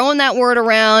everyone's throwing that word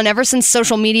around ever since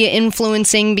social media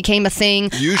influencing became a thing.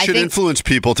 You should influence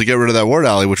people to get rid of that word,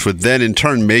 Allie, which would then in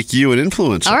turn make you an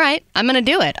influencer. All right. I'm going to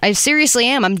do it. I seriously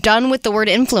am. I'm done with the word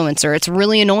influencer. It's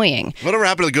really annoying. Whatever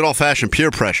happened to the good old-fashioned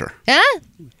peer pressure?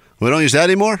 We don't use that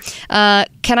anymore?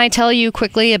 Can I tell you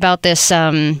quickly about this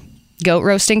goat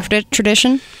roasting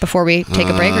tradition before we take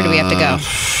a break, or do we have to go?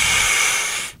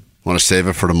 Want to save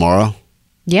it for tomorrow?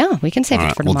 Yeah, we can save it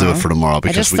for tomorrow. We'll do it for tomorrow.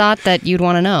 I just thought that you'd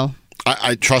want to know.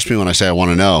 I trust me when I say I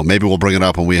want to know. Maybe we'll bring it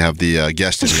up when we have the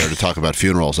guest in here to talk about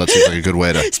funerals. That seems like a good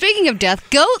way to... Speaking of death,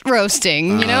 goat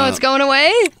roasting. It's going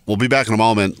away. We'll be back in a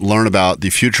moment. Learn about the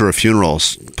future of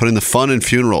funerals, putting the fun in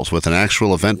funerals with an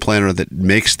actual event planner that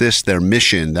makes this their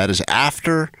mission. That is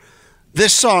after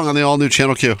this song on the all-new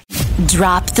Channel Q.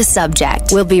 Drop the subject.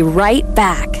 We'll be right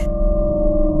back.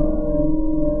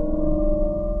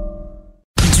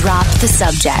 Drop the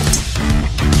subject.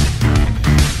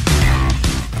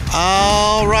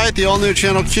 All right, the all-new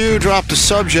Channel Q dropped the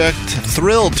subject.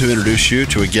 Thrilled to introduce you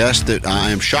to a guest that I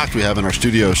am shocked we have in our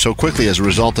studio so quickly as a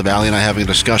result of Allie and I having a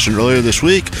discussion earlier this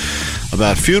week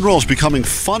about funerals becoming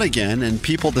fun again and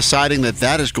people deciding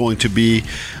that is going to be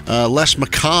less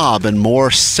macabre and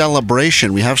more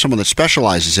celebration. We have someone that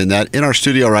specializes in that in our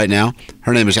studio right now.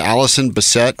 Her name is Allison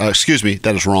Bassett. Excuse me,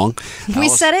 that is wrong. We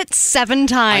said it 7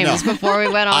 times before we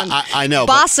went on. I know.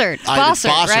 Bossert,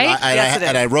 right? Yes, it is.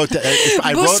 And I wrote that.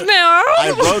 I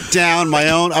wrote down my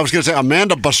own. I was going to say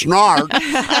Amanda Basnard,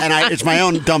 and it's my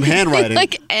own dumb handwriting.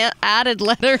 Like added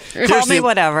letter. Call me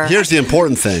whatever. Here's the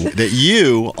important thing: that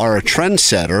you are a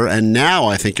trendsetter, and now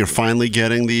I think you're finally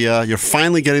getting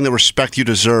the respect you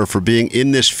deserve for being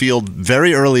in this field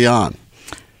very early on.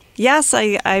 Yes,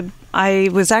 I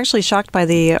was actually shocked by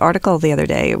the article the other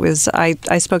day. It was I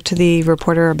spoke to the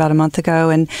reporter about a month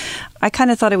ago, and I kind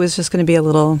of thought it was just going to be a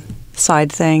little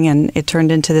side thing, and it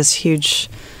turned into this huge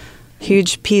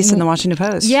piece in the Washington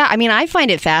Post. Yeah, I mean, I find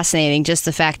it fascinating, just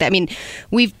the fact that, I mean,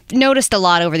 we've noticed a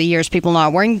lot over the years, people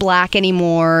not wearing black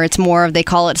anymore. It's more of, they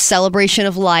call it celebration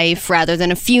of life rather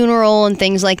than a funeral and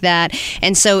things like that.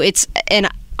 And so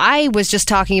I was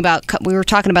just we were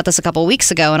talking about this a couple of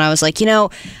weeks ago, and I was like, I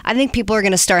think people are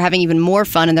going to start having even more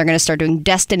fun, and they're going to start doing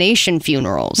destination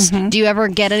funerals. Mm-hmm. Do you ever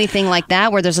get anything like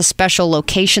that, where there's a special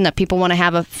location that people want to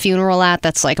have a funeral at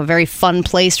that's like a very fun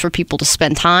place for people to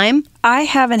spend time? I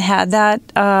haven't had that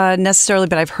necessarily,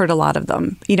 but I've heard a lot of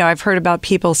them. I've heard about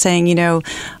people saying,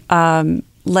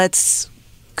 let's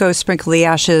go sprinkle the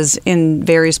ashes in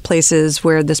various places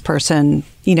where this person,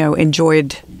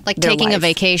 enjoyed like taking life. A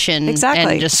vacation.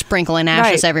 Exactly. And just sprinkling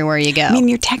ashes everywhere you go. I mean,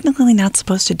 you're technically not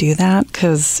supposed to do that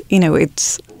because,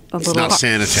 it's a little... It's not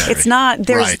sanitary. It's not.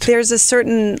 There's a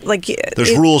certain,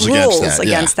 there's rules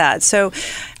against that. So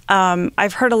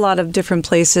I've heard a lot of different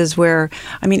places where,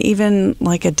 even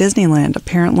like at Disneyland,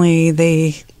 apparently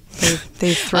they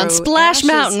throw on Splash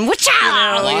ashes,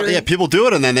 Mountain. People do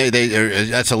it, and then they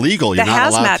that's illegal. You're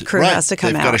not allowed hazmat crew has to come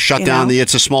out. They've got to shut down the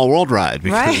It's a Small World ride.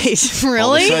 Right.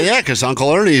 Really? Because Uncle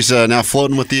Ernie's now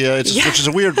floating with the which is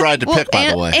a weird ride to pick,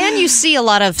 by the way. And you see a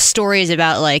lot of stories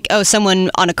about someone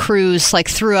on a cruise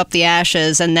threw up the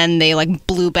ashes and then they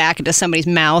blew back into somebody's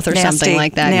mouth or something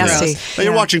like that. Nasty. But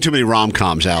you're watching too many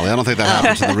rom-coms, Allie. I don't think that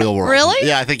happens in the real world. Really?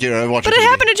 Yeah, I think you're watching. But it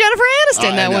happened to Jennifer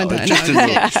Aniston that one time.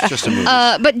 Just a movie.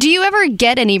 But do you ever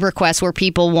get any requests where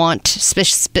people want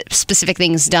specific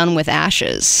things done with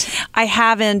ashes? I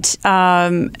haven't.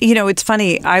 It's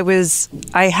funny.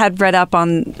 I had read up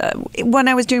on when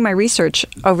I was doing my research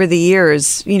over the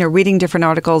years. Reading different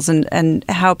articles and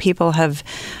how people have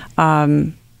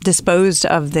disposed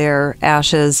of their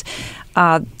ashes.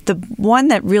 The one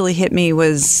that really hit me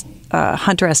was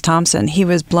Hunter S. Thompson. He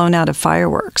was blown out of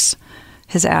fireworks.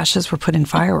 His ashes were put in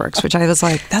fireworks, which I was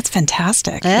like, that's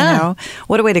fantastic. Yeah.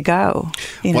 What a way to go.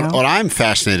 What I'm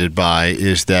fascinated by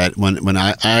is that when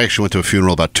I actually went to a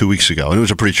funeral about 2 weeks ago, and it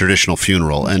was a pretty traditional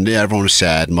funeral, and everyone was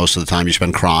sad. Most of the time you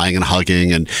spend crying and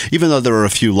hugging, and even though there were a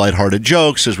few lighthearted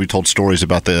jokes as we told stories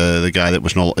about the guy that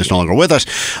is no longer with us,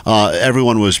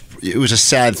 it was a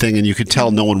sad thing, and you could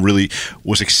tell no one really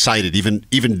was excited.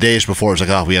 Even days before, it was like,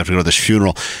 oh, we have to go to this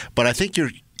funeral. But I think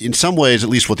in some ways, at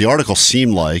least what the article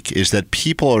seemed like, is that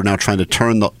people are now trying to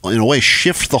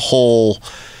shift the whole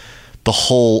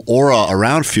aura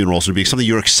around funerals to be something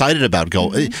you're excited about.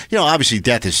 Obviously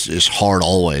death is hard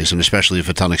always, and especially if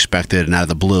it's unexpected and out of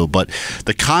the blue. But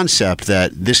the concept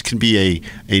that this can be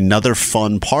another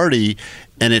fun party,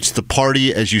 and it's the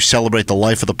party as you celebrate the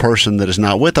life of the person that is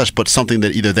not with us, but something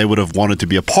that either they would have wanted to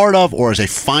be a part of or as a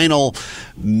final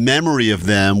memory of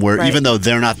them, where even though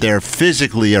they're not there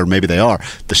physically, or maybe they are,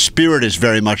 the spirit is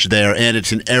very much there, and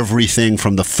it's in everything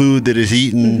from the food that is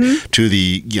eaten to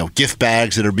the gift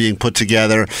bags that are being put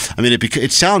together. I mean,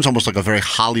 it sounds almost like a very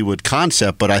Hollywood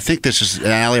concept, but I think this is, and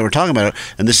Allie, we're talking about it,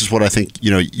 and this is what I think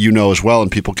you know as well,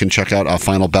 and people can check out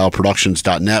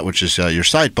finalbowproductions.net, which is your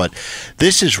site, but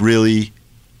this is really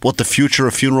what the future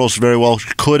of funerals very well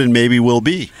could and maybe will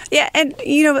be. Yeah, and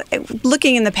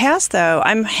looking in the past, though,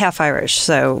 I'm half Irish,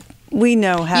 so we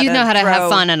know how to have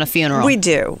fun at a funeral. We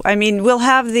do. I mean, we'll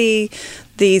have the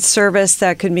the service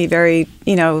that could be very,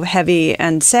 heavy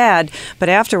and sad, but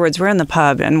afterwards we're in the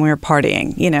pub and we're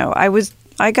partying.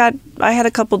 I had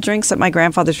a couple drinks at my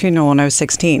grandfather's funeral when I was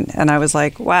 16, and I was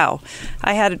like, wow,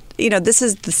 this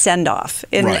is the send-off.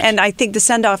 And I think the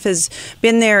send-off has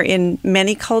been there in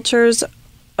many cultures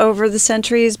over the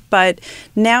centuries, but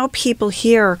now people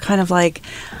here are kind of like,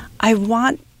 I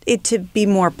want it to be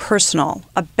more personal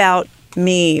about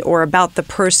me or about the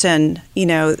person,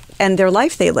 and their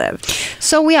life they lived.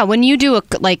 So yeah, when you do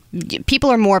people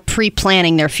are more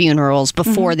pre-planning their funerals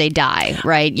before they die,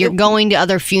 right? You're going to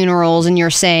other funerals and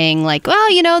you're saying like,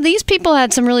 well, these people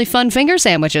had some really fun finger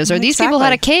sandwiches, or these people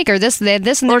had a cake, or this, they had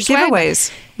this, and or their swag.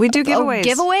 giveaways. We do giveaways.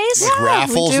 Giveaways? Like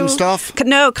raffles and stuff?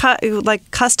 No, like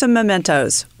custom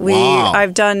mementos. Wow.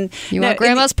 I've done. You want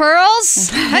grandma's pearls?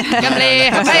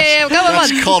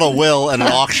 That's called a will and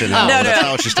an auction. No. That's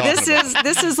not what she's talking about.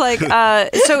 This is like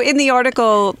so. In the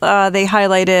article, they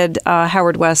highlighted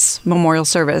Howard West's memorial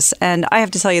service, and I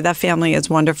have to tell you that family is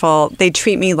wonderful. They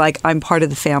treat me like I'm part of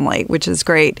the family, which is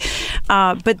great.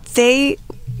 But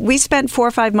we spent 4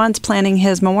 or 5 months planning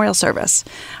his memorial service.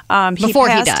 Before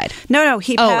he died? No,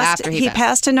 he passed. After he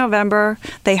passed in November.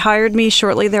 They hired me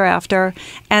shortly thereafter,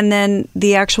 and then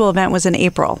the actual event was in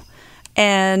April.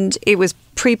 And it was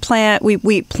pre-planned.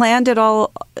 We planned it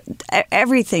all,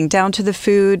 everything down to the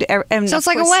food. And so it's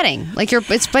like a wedding.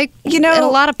 It's like in a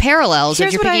lot of parallels.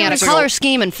 If you're picking out a color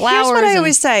scheme and flowers. Here's what I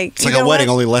always say. It's like a wedding,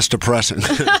 only less depressing.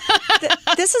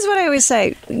 This is what I always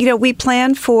say. We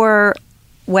plan for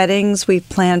weddings, we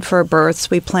plan for births,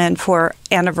 we plan for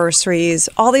anniversaries,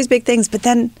 all these big things. But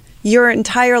then your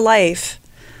entire life,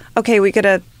 okay, we got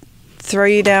to throw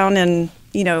you down and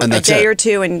a day or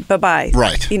two and bye-bye.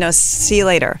 Right. See you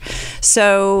later.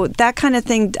 So that kind of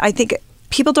thing, I think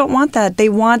people don't want that. They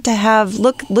want to have,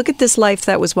 look at this life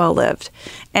that was well lived,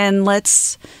 and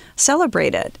let's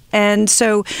celebrate it. And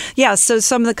so, so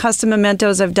some of the custom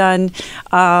mementos I've done,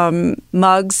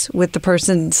 mugs with the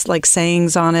person's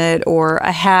sayings on it, or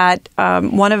a hat.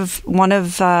 One of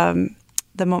the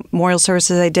memorial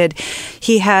services I did,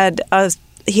 he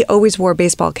always wore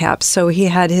baseball caps, so we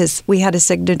had his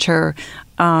signature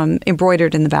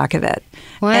embroidered in the back of it.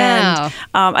 Wow.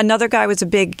 And another guy was a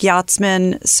big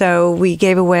yachtsman, so we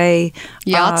gave away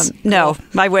yachts. No,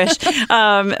 I wish.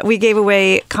 We gave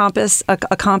away a compass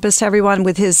to everyone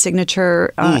with his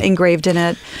signature engraved in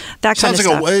it. That kind of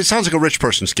stuff. It sounds like a rich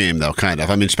person's game, though. Kind of.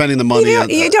 I mean, spending the money.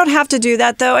 You don't have to do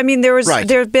that, though. I mean, there's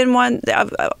been one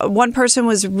person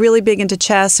was really big into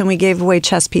chess, and we gave away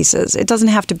chess pieces. It doesn't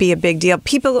have to be a big deal.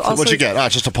 People also. What'd you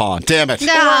get? Just a pawn. Damn it.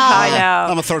 No, I know.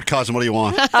 I'm a third cousin. What do you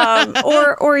want?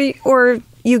 Or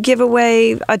you give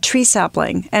away a tree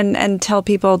sapling and tell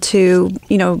people to,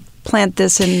 plant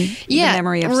this in the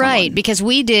memory of someone. Right, because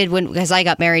we did because I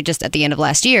got married just at the end of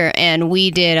last year, and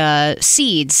we did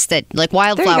seeds that like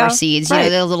wildflower seeds,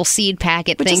 the little seed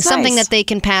packet thing, something that they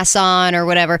can pass on or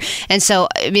whatever. And so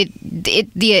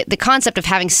the concept of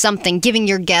having something, giving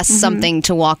your guests something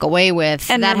to walk away with,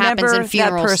 and that happens in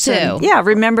funerals too. Yeah,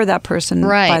 remember that person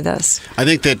by this. I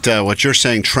think that what you're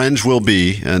saying, trends will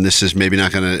be, and this is maybe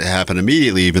not going to happen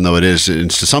immediately, even though it is to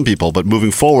some people, but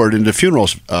moving forward into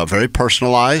funerals, very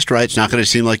personalized. Right, it's not going to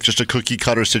seem like just a cookie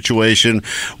cutter situation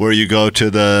where you go to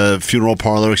the funeral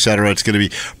parlor, etc. It's going to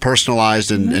be personalized,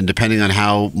 and depending on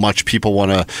how much people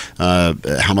want to,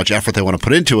 how much effort they want to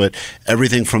put into it,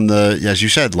 everything from as you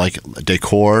said, like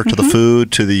decor to the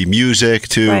food to the music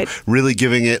to really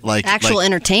giving it actual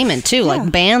entertainment too, like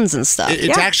bands and stuff.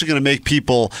 It's actually going to make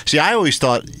people see. I always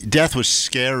thought death was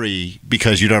scary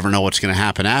because you never know what's going to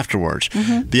happen afterwards.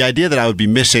 The idea that I would be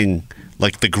missing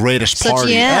the greatest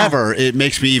party ever, it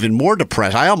makes me even more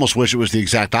depressed. I almost wish it was the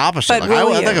exact opposite. I'd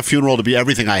like a funeral to be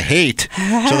everything I hate, so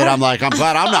that I'm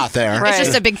glad I'm not there. It's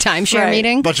just a big timeshare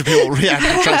meeting. A bunch of people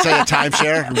trying to say a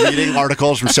timeshare, reading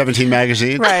articles from 17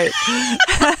 magazine. Right.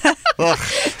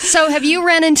 So have you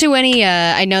ran into any,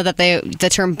 I know that the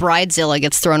term bridezilla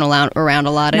gets thrown around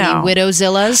a lot. Any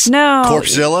widowzillas? No.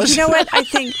 Corpsezillas? You know what? I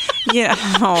think,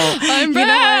 I'm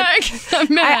back.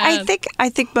 I'm mad. I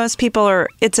think most people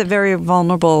it's a very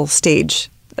vulnerable stage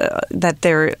that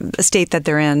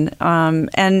they're in,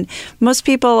 and most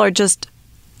people are just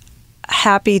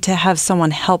happy to have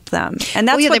someone help them, and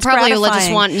that's what's they probably gratifying.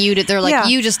 just want you to. They're like,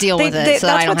 you just deal with it, so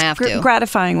that I don't have to.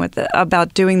 Gratifying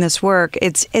about doing this work.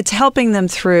 It's helping them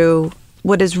through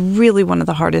what is really one of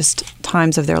the hardest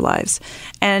times of their lives,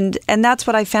 and that's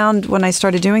what I found when I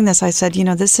started doing this. I said,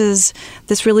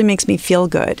 this really makes me feel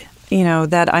good.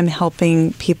 That I'm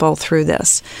helping people through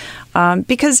this.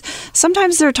 Because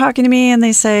sometimes they're talking to me and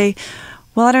they say,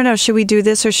 well, I don't know, should we do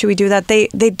this or should we do that? They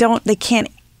can't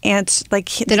they don't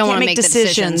can't wanna make make the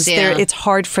decisions. decisions, yeah. It's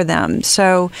hard for them.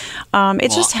 So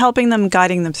it's just helping them,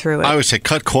 guiding them through it. I would say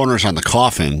cut corners on the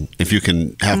coffin if you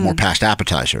can have more past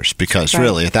appetizers, because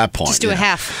really at that point, Just do a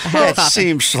half It coffin.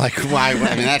 seems like why?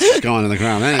 I mean, that's just going in the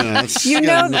ground anyway. It's,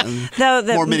 that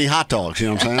more mini hot dogs. You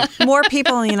know what I'm saying? more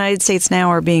people in the United States now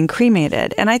are being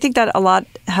cremated, and I think that a lot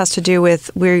has to do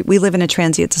with we live in a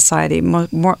transient society.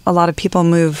 A lot of people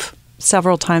move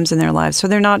several times in their lives, so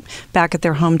they're not back at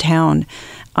their hometown.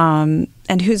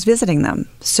 And who's visiting them?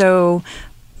 So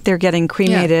they're getting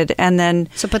cremated, and then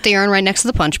So put the urn right next to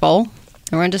the punch bowl.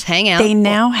 Everyone just hang out. they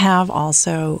now have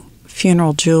also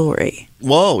funeral jewelry.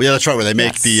 Whoa, yeah, that's right. Where they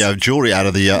make the jewelry out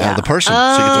of the person,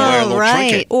 so you get to wear a little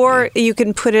trinket. Or you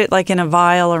can put it like in a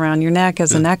vial around your neck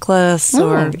as a necklace,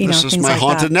 or This is things my like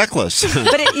haunted that. necklace.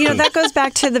 But that goes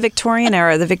back to the Victorian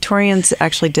era. The Victorians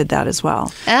actually did that as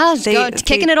well.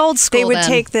 Kicking it old school. They would then.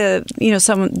 take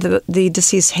the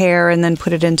deceased hair and then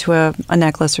put it into a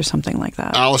necklace or something like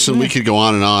that. Allison, we could go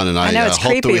on, and I know, it's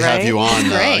hope that creepy, we have right? you on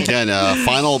Great. again.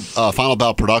 Final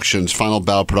Bout Productions,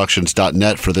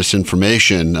 finalboutproductions.net for this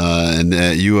information. And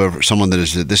you are someone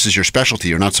this is your specialty.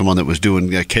 You're not someone that was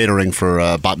doing catering for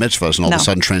bat mitzvahs and all of a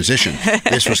sudden transition.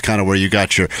 This was kind of where you got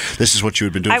this is what you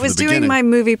had been doing from the beginning.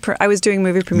 I was doing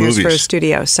movie premieres for a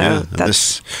studio, so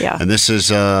this is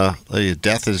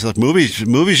death is like movies.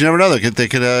 Movies, you never know. They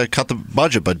could cut the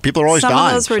budget, but people are always dying. Some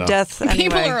of those were death anyway.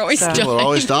 People are always dying. People are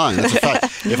always dying. That's a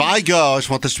fact. If I go, I just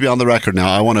want this to be on the record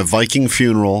now. I want a Viking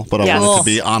funeral, but I want it to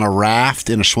be on a raft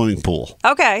in a swimming pool.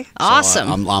 Okay. Awesome.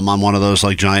 So I'm on one of those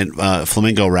like giant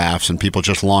flamingo rafts, and people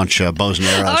just launch bows and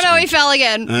arrows. Oh no, he fell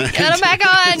again. Get him back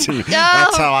on. No.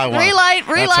 That's how I want. Relight.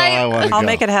 That's how I want to I'll go.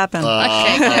 make it happen.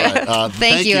 Okay, great.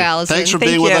 Thank you, Allison. Thanks for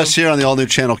Thank being with you. us here on the all-new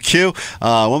Channel Q.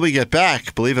 When we get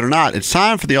back, believe it or not, it's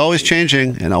time for the always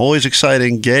changing and always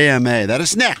exciting Gay MA. That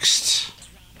is next.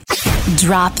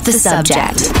 Drop the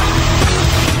subject.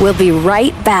 We'll be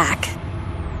right back.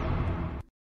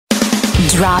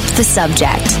 Drop the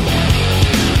subject.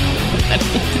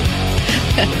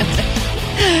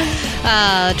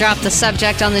 Drop the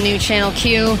subject on the new Channel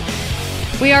Q.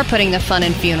 We are putting the fun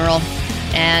in funeral.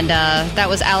 And that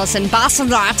was Allison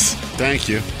Bassendat, Thank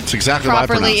you. It's exactly what I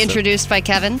pronounced properly it. introduced by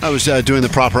Kevin. I was doing the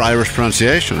proper Irish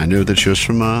pronunciation. I knew that she was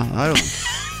from Ireland.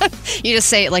 You just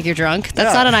say it like you're drunk.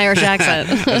 That's not an Irish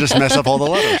accent. I just mess up all the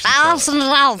letters. Allison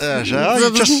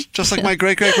Just like my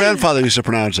great-great-grandfather used to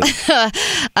pronounce it.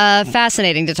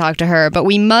 Fascinating to talk to her. But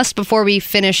we must, before we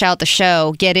finish out the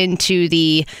show, get into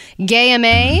the Gay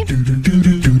MA.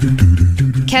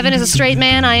 Kevin is a straight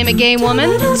man. I am a gay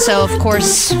woman. So, of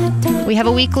course, we have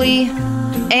a weekly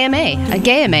AMA, a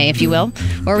gay AMA, if you will,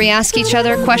 where we ask each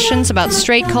other questions about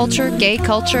straight culture, gay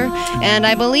culture, and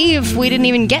I believe we didn't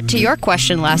even get to your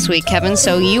question last week, Kevin,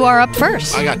 so you are up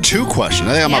first. I got two questions.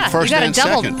 I think I'm up first you got and a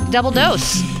second. double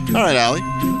dose. All right, Allie.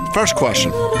 First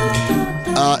question.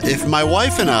 If my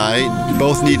wife and I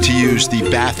both need to use the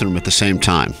bathroom at the same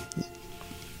time,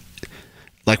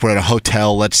 like we're at a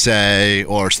hotel, let's say,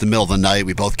 or it's the middle of the night,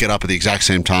 we both get up at the exact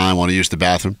same time, want to use the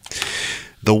bathroom.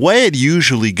 The way it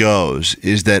usually goes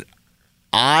is that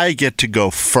I get to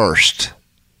go first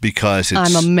because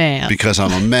I'm a man. Because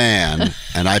I'm a man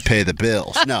and I pay the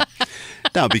bills. No,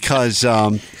 because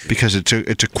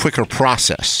it's a quicker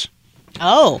process.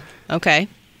 Oh, okay.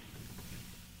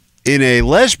 In a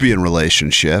lesbian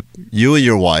relationship, you and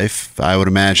your wife, I would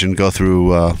imagine, go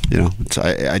through. It's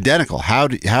identical. How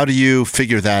do you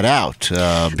figure that out?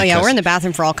 We're in the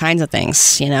bathroom for all kinds of things.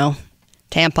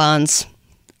 Tampons.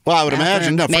 Well, I would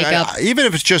imagine. No, makeup. Even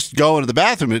if it's just going to the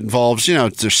bathroom, it involves.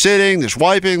 There's sitting, there's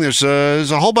wiping, there's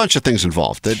a whole bunch of things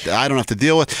involved that I don't have to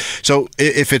deal with. So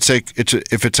if it's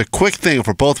a quick thing, if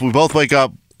we both wake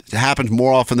up. It happens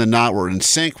more often than not. We're in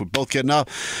sync. We're both getting up,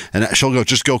 and she'll go,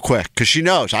 just go quick, because she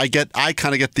knows. I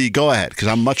kind of get the go ahead because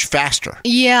I'm much faster.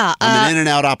 Yeah, I'm an in and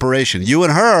out operation. You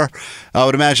and her, I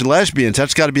would imagine lesbians.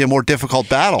 That's got to be a more difficult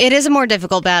battle. It is a more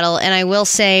difficult battle, and I will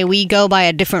say we go by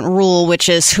a different rule, which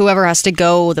is whoever has to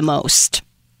go the most.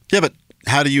 Yeah, but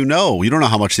how do you know? You don't know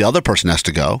how much the other person has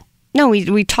to go. No,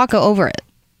 we talk over it.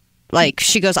 Like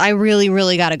she goes, I really,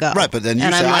 really got to go. Right, but then you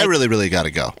say, I really, really got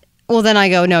to go. Well, then I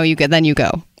go, no, you go. Then you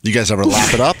go. You guys ever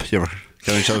lap it up? You ever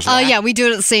get each other's lap? Yeah, we do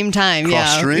it at the same time.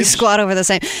 Cross streams? We squat over the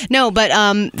same. No, but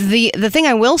the thing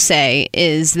I will say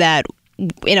is that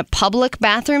in a public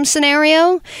bathroom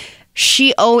scenario,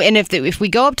 and if we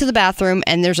go up to the bathroom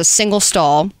and there's a single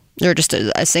stall, or just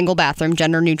a single bathroom,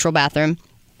 gender neutral bathroom,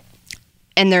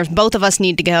 and there's both of us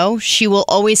need to go, she will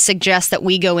always suggest that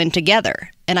we go in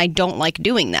together, and I don't like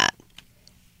doing that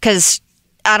because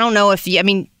I don't know if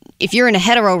if you're in a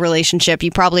hetero relationship,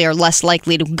 you probably are less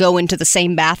likely to go into the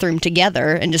same bathroom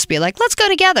together and just be like, let's go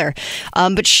together.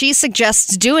 But she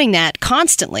suggests doing that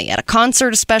constantly at a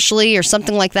concert, especially, or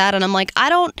something like that. And I'm like, I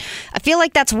feel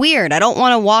like that's weird. I don't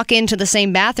want to walk into the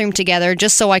same bathroom together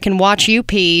just so I can watch you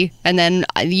pee and then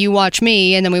you watch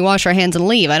me and then we wash our hands and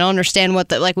leave. I don't understand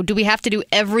do we have to do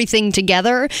everything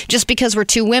together just because we're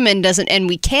two women and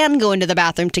we can go into the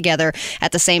bathroom together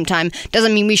at the same time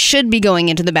doesn't mean we should be going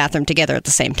into the bathroom together at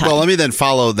the same time. Well, let me then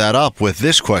follow that up with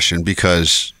this question,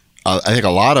 because I think a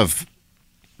lot of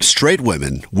straight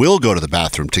women will go to the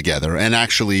bathroom together and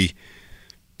actually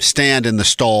stand in the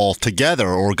stall together,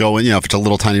 or go in, if it's a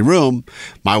little tiny room.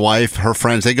 My wife, her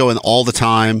friends, they go in all the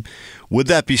time. Would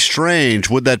that be strange?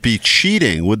 Would that be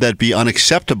cheating? Would that be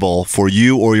unacceptable for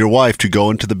you or your wife to go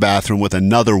into the bathroom with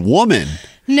another woman?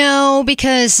 No,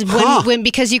 because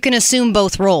because you can assume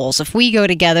both roles. If we go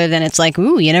together, then it's like,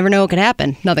 ooh, you never know what could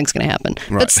happen. Nothing's going to happen.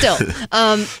 Right. But still.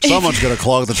 Someone's going to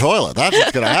clog the toilet. That's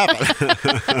what's going to happen.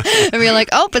 And we're like,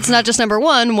 oh, it's not just number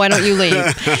one. Why don't you leave?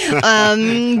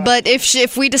 But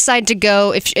if we decide to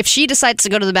go, if she decides to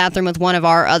go to the bathroom with one of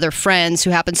our other friends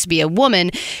who happens to be a woman,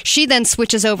 she then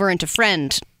switches over into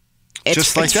friend.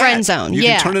 It's friend zone. You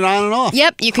can turn it on and off.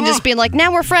 Yep. You can just be like,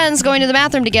 now we're friends going to the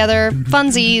bathroom together.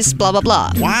 Funsies, blah, blah,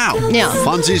 blah. Wow. Yeah.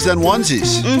 Funsies then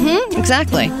onesies. Mm-hmm.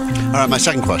 Exactly. All right, my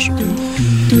second question.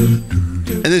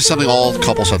 And this is something all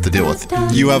couples have to deal with.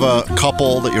 You have a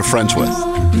couple that you're friends with,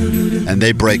 and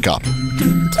they break up.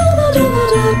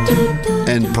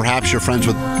 And perhaps you're friends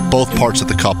with both parts of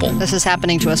the couple. This is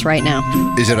happening to us right now.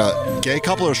 Is it a gay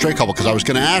couple or a straight couple? Because I was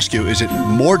going to ask you, is it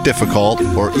more difficult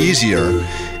or easier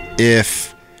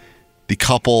if the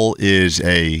couple is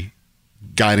a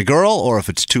guy and a girl, or if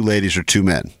it's two ladies or two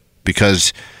men?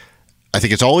 Because I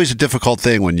think it's always a difficult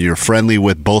thing when you're friendly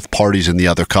with both parties in the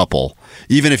other couple,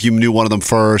 even if you knew one of them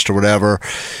first or whatever.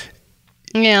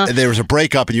 Yeah. There was a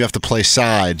breakup and you have to play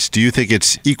sides. Do you think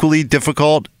it's equally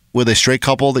difficult with a straight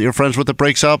couple that you're friends with that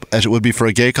breaks up as it would be for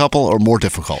a gay couple, or more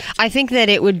difficult? I think that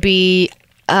it would be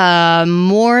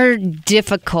more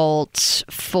difficult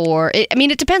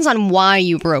it depends on why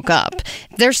you broke up.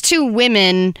 There's two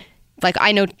women, like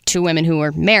I know two women who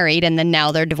were married and then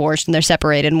now they're divorced and they're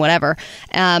separated and whatever.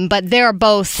 But they're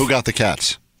both... Who got the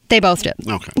cats? They both did.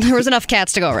 Okay. There was enough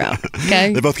cats to go around.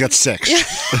 Okay. They both got 6.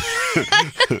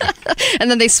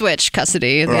 And then they switch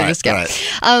custody. And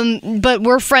right. But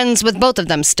we're friends with both of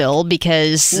them still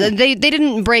because they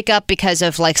didn't break up because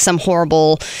of like some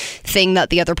horrible thing that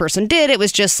the other person did. It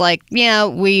was just like,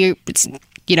 we're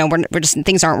just,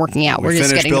 things aren't working out. We're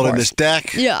just getting building divorced. this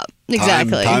deck. Yeah,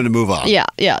 exactly. Time to move on. Yeah.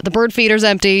 The bird feeder's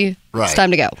empty. Right. It's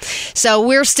time to go. So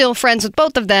we're still friends with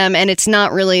both of them, and it's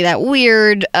not really that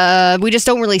weird. We just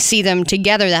don't really see them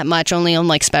together that much, only on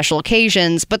like special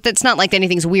occasions. But it's not like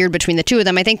anything's weird between the two of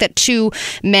them. I think that two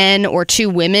men or two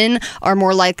women are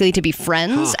more likely to be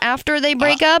friends after they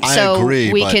break up. I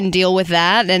agree, we can deal with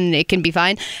that, and it can be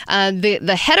fine.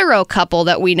 The hetero couple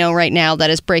that we know right now that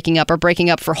is breaking up are breaking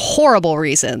up for horrible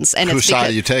reasons. And whose side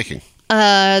are you taking?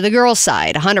 The girl's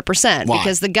side, 100%. Why?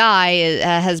 Because the guy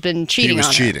has been cheating on her. He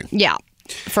was cheating. Yeah.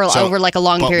 Over like a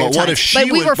long period of time.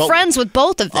 But we were friends with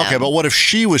both of them. Okay, but what if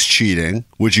she was cheating?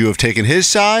 Would you have taken his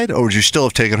side, or would you still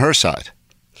have taken her side?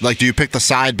 Like, do you pick the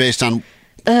side based on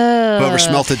whoever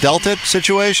smelt it dealt it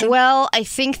situation? Well, I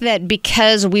think that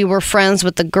because we were friends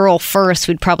with the girl first,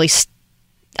 we'd probably...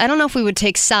 I don't know if we would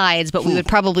take sides, but we would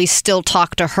probably still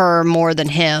talk to her more than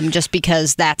him, just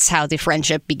because that's how the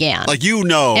friendship began. Like,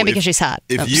 and because she's hot.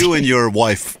 If you and your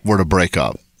wife were to break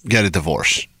up, get a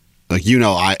divorce, like,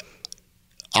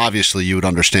 obviously you would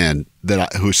understand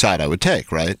that whose side I would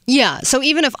take, right? Yeah. So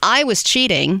even if I was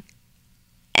cheating,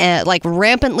 like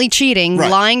rampantly cheating,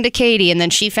 lying to Katie, and then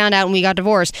she found out when we got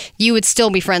divorced, you would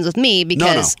still be friends with me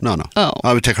because... No. Oh.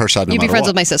 I would take her side no You'd matter be friends what.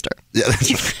 with my sister. Yeah,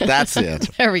 that's the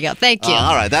answer. There we go. Thank you.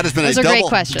 All right. That has been a great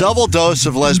question. double dose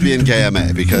of lesbian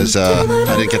KMA because I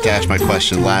didn't get to ask my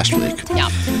question last week. Yeah.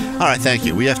 All right. Thank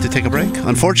you. We have to take a break.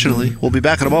 Unfortunately, we'll be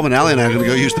back in a moment. Allie and I are going to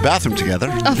go use the bathroom together.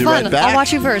 Oh, be fun. Right back. I'll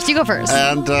watch you first. You go first.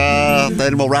 And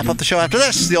then we'll wrap up the show after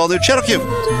this. The all-new Channel Q.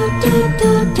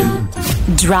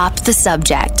 Drop the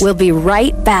subject. We'll be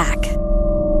right back.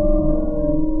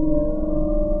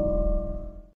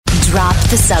 Drop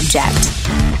the subject.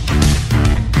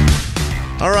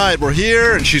 All right, we're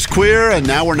here, and she's queer, and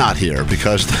now we're not here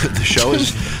because the show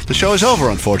is over.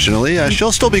 Unfortunately,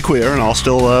 she'll still be queer, and I'll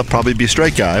still probably be a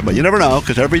straight guy. But you never know,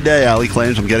 because every day Allie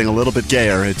claims I'm getting a little bit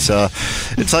gayer. It's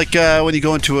like when you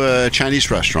go into a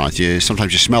Chinese restaurant.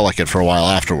 Sometimes you smell like it for a while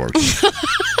afterwards.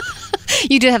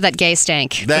 You did have that gay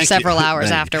stank for Thank several you. hours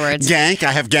Thank you. afterwards. Gank.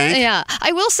 I have gank. Yeah.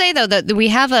 I will say, though, that we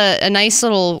have a nice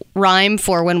little rhyme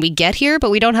for when we get here, but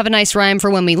we don't have a nice rhyme for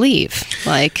when we leave.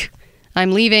 Like,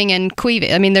 I'm leaving and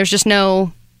queeving. I mean, there's just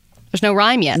no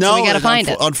rhyme yet, so we got to find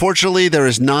it. Unfortunately, there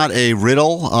is not a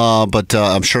riddle, but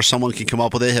I'm sure someone can come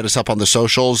up with it. Hit us up on the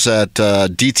socials at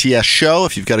DTS Show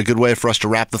if you've got a good way for us to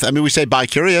wrap the. I mean, we say bye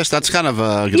curious. That's kind of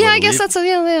a good way Yeah, to I guess leave. that's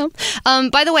yeah.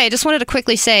 By the way, I just wanted to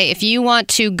quickly say, if you want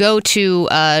to go to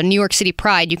New York City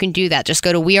Pride, you can do that. Just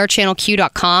go to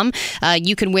wearechannelq.com.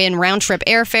 You can win round-trip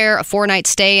airfare, a 4-night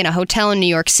stay in a hotel in New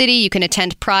York City. You can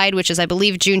attend Pride, which is, I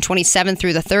believe, June 27th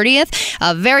through the 30th.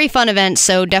 A very fun event,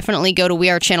 so definitely go to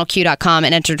wearechannelq.com and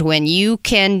enter to win. You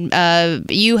can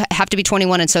you have to be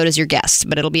 21 and so does your guest,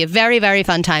 but it'll be a very, very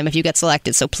fun time if you get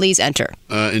selected, so please enter.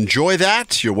 Enjoy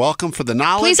that. You're welcome for the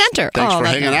knowledge. Please enter. Thanks for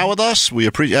hanging out with us. We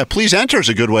appreciate. Please enter is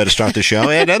a good way to start the show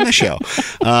and end the show.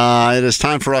 It is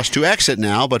time for us to exit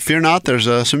now, but fear not, there's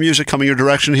some music coming your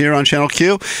direction here on Channel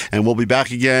Q, and we'll be back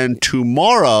again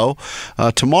tomorrow.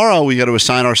 Tomorrow we got to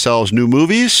assign ourselves new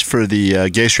movies for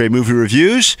the Gay Straight Movie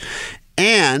Reviews,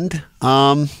 and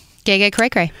Gay Cray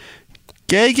Cray.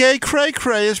 Gay Cray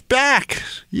Cray is back.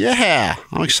 Yeah,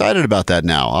 I'm excited about that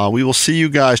now. We will see you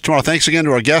guys tomorrow. Thanks again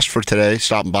to our guest for today,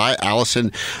 stopping by,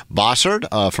 Allison Bossard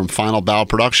from Final Bow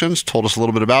Productions, told us a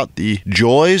little bit about the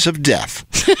joys of death.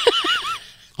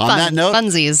 On that note,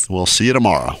 funsies. We'll see you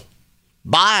tomorrow.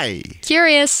 Bye.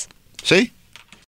 Curious. See?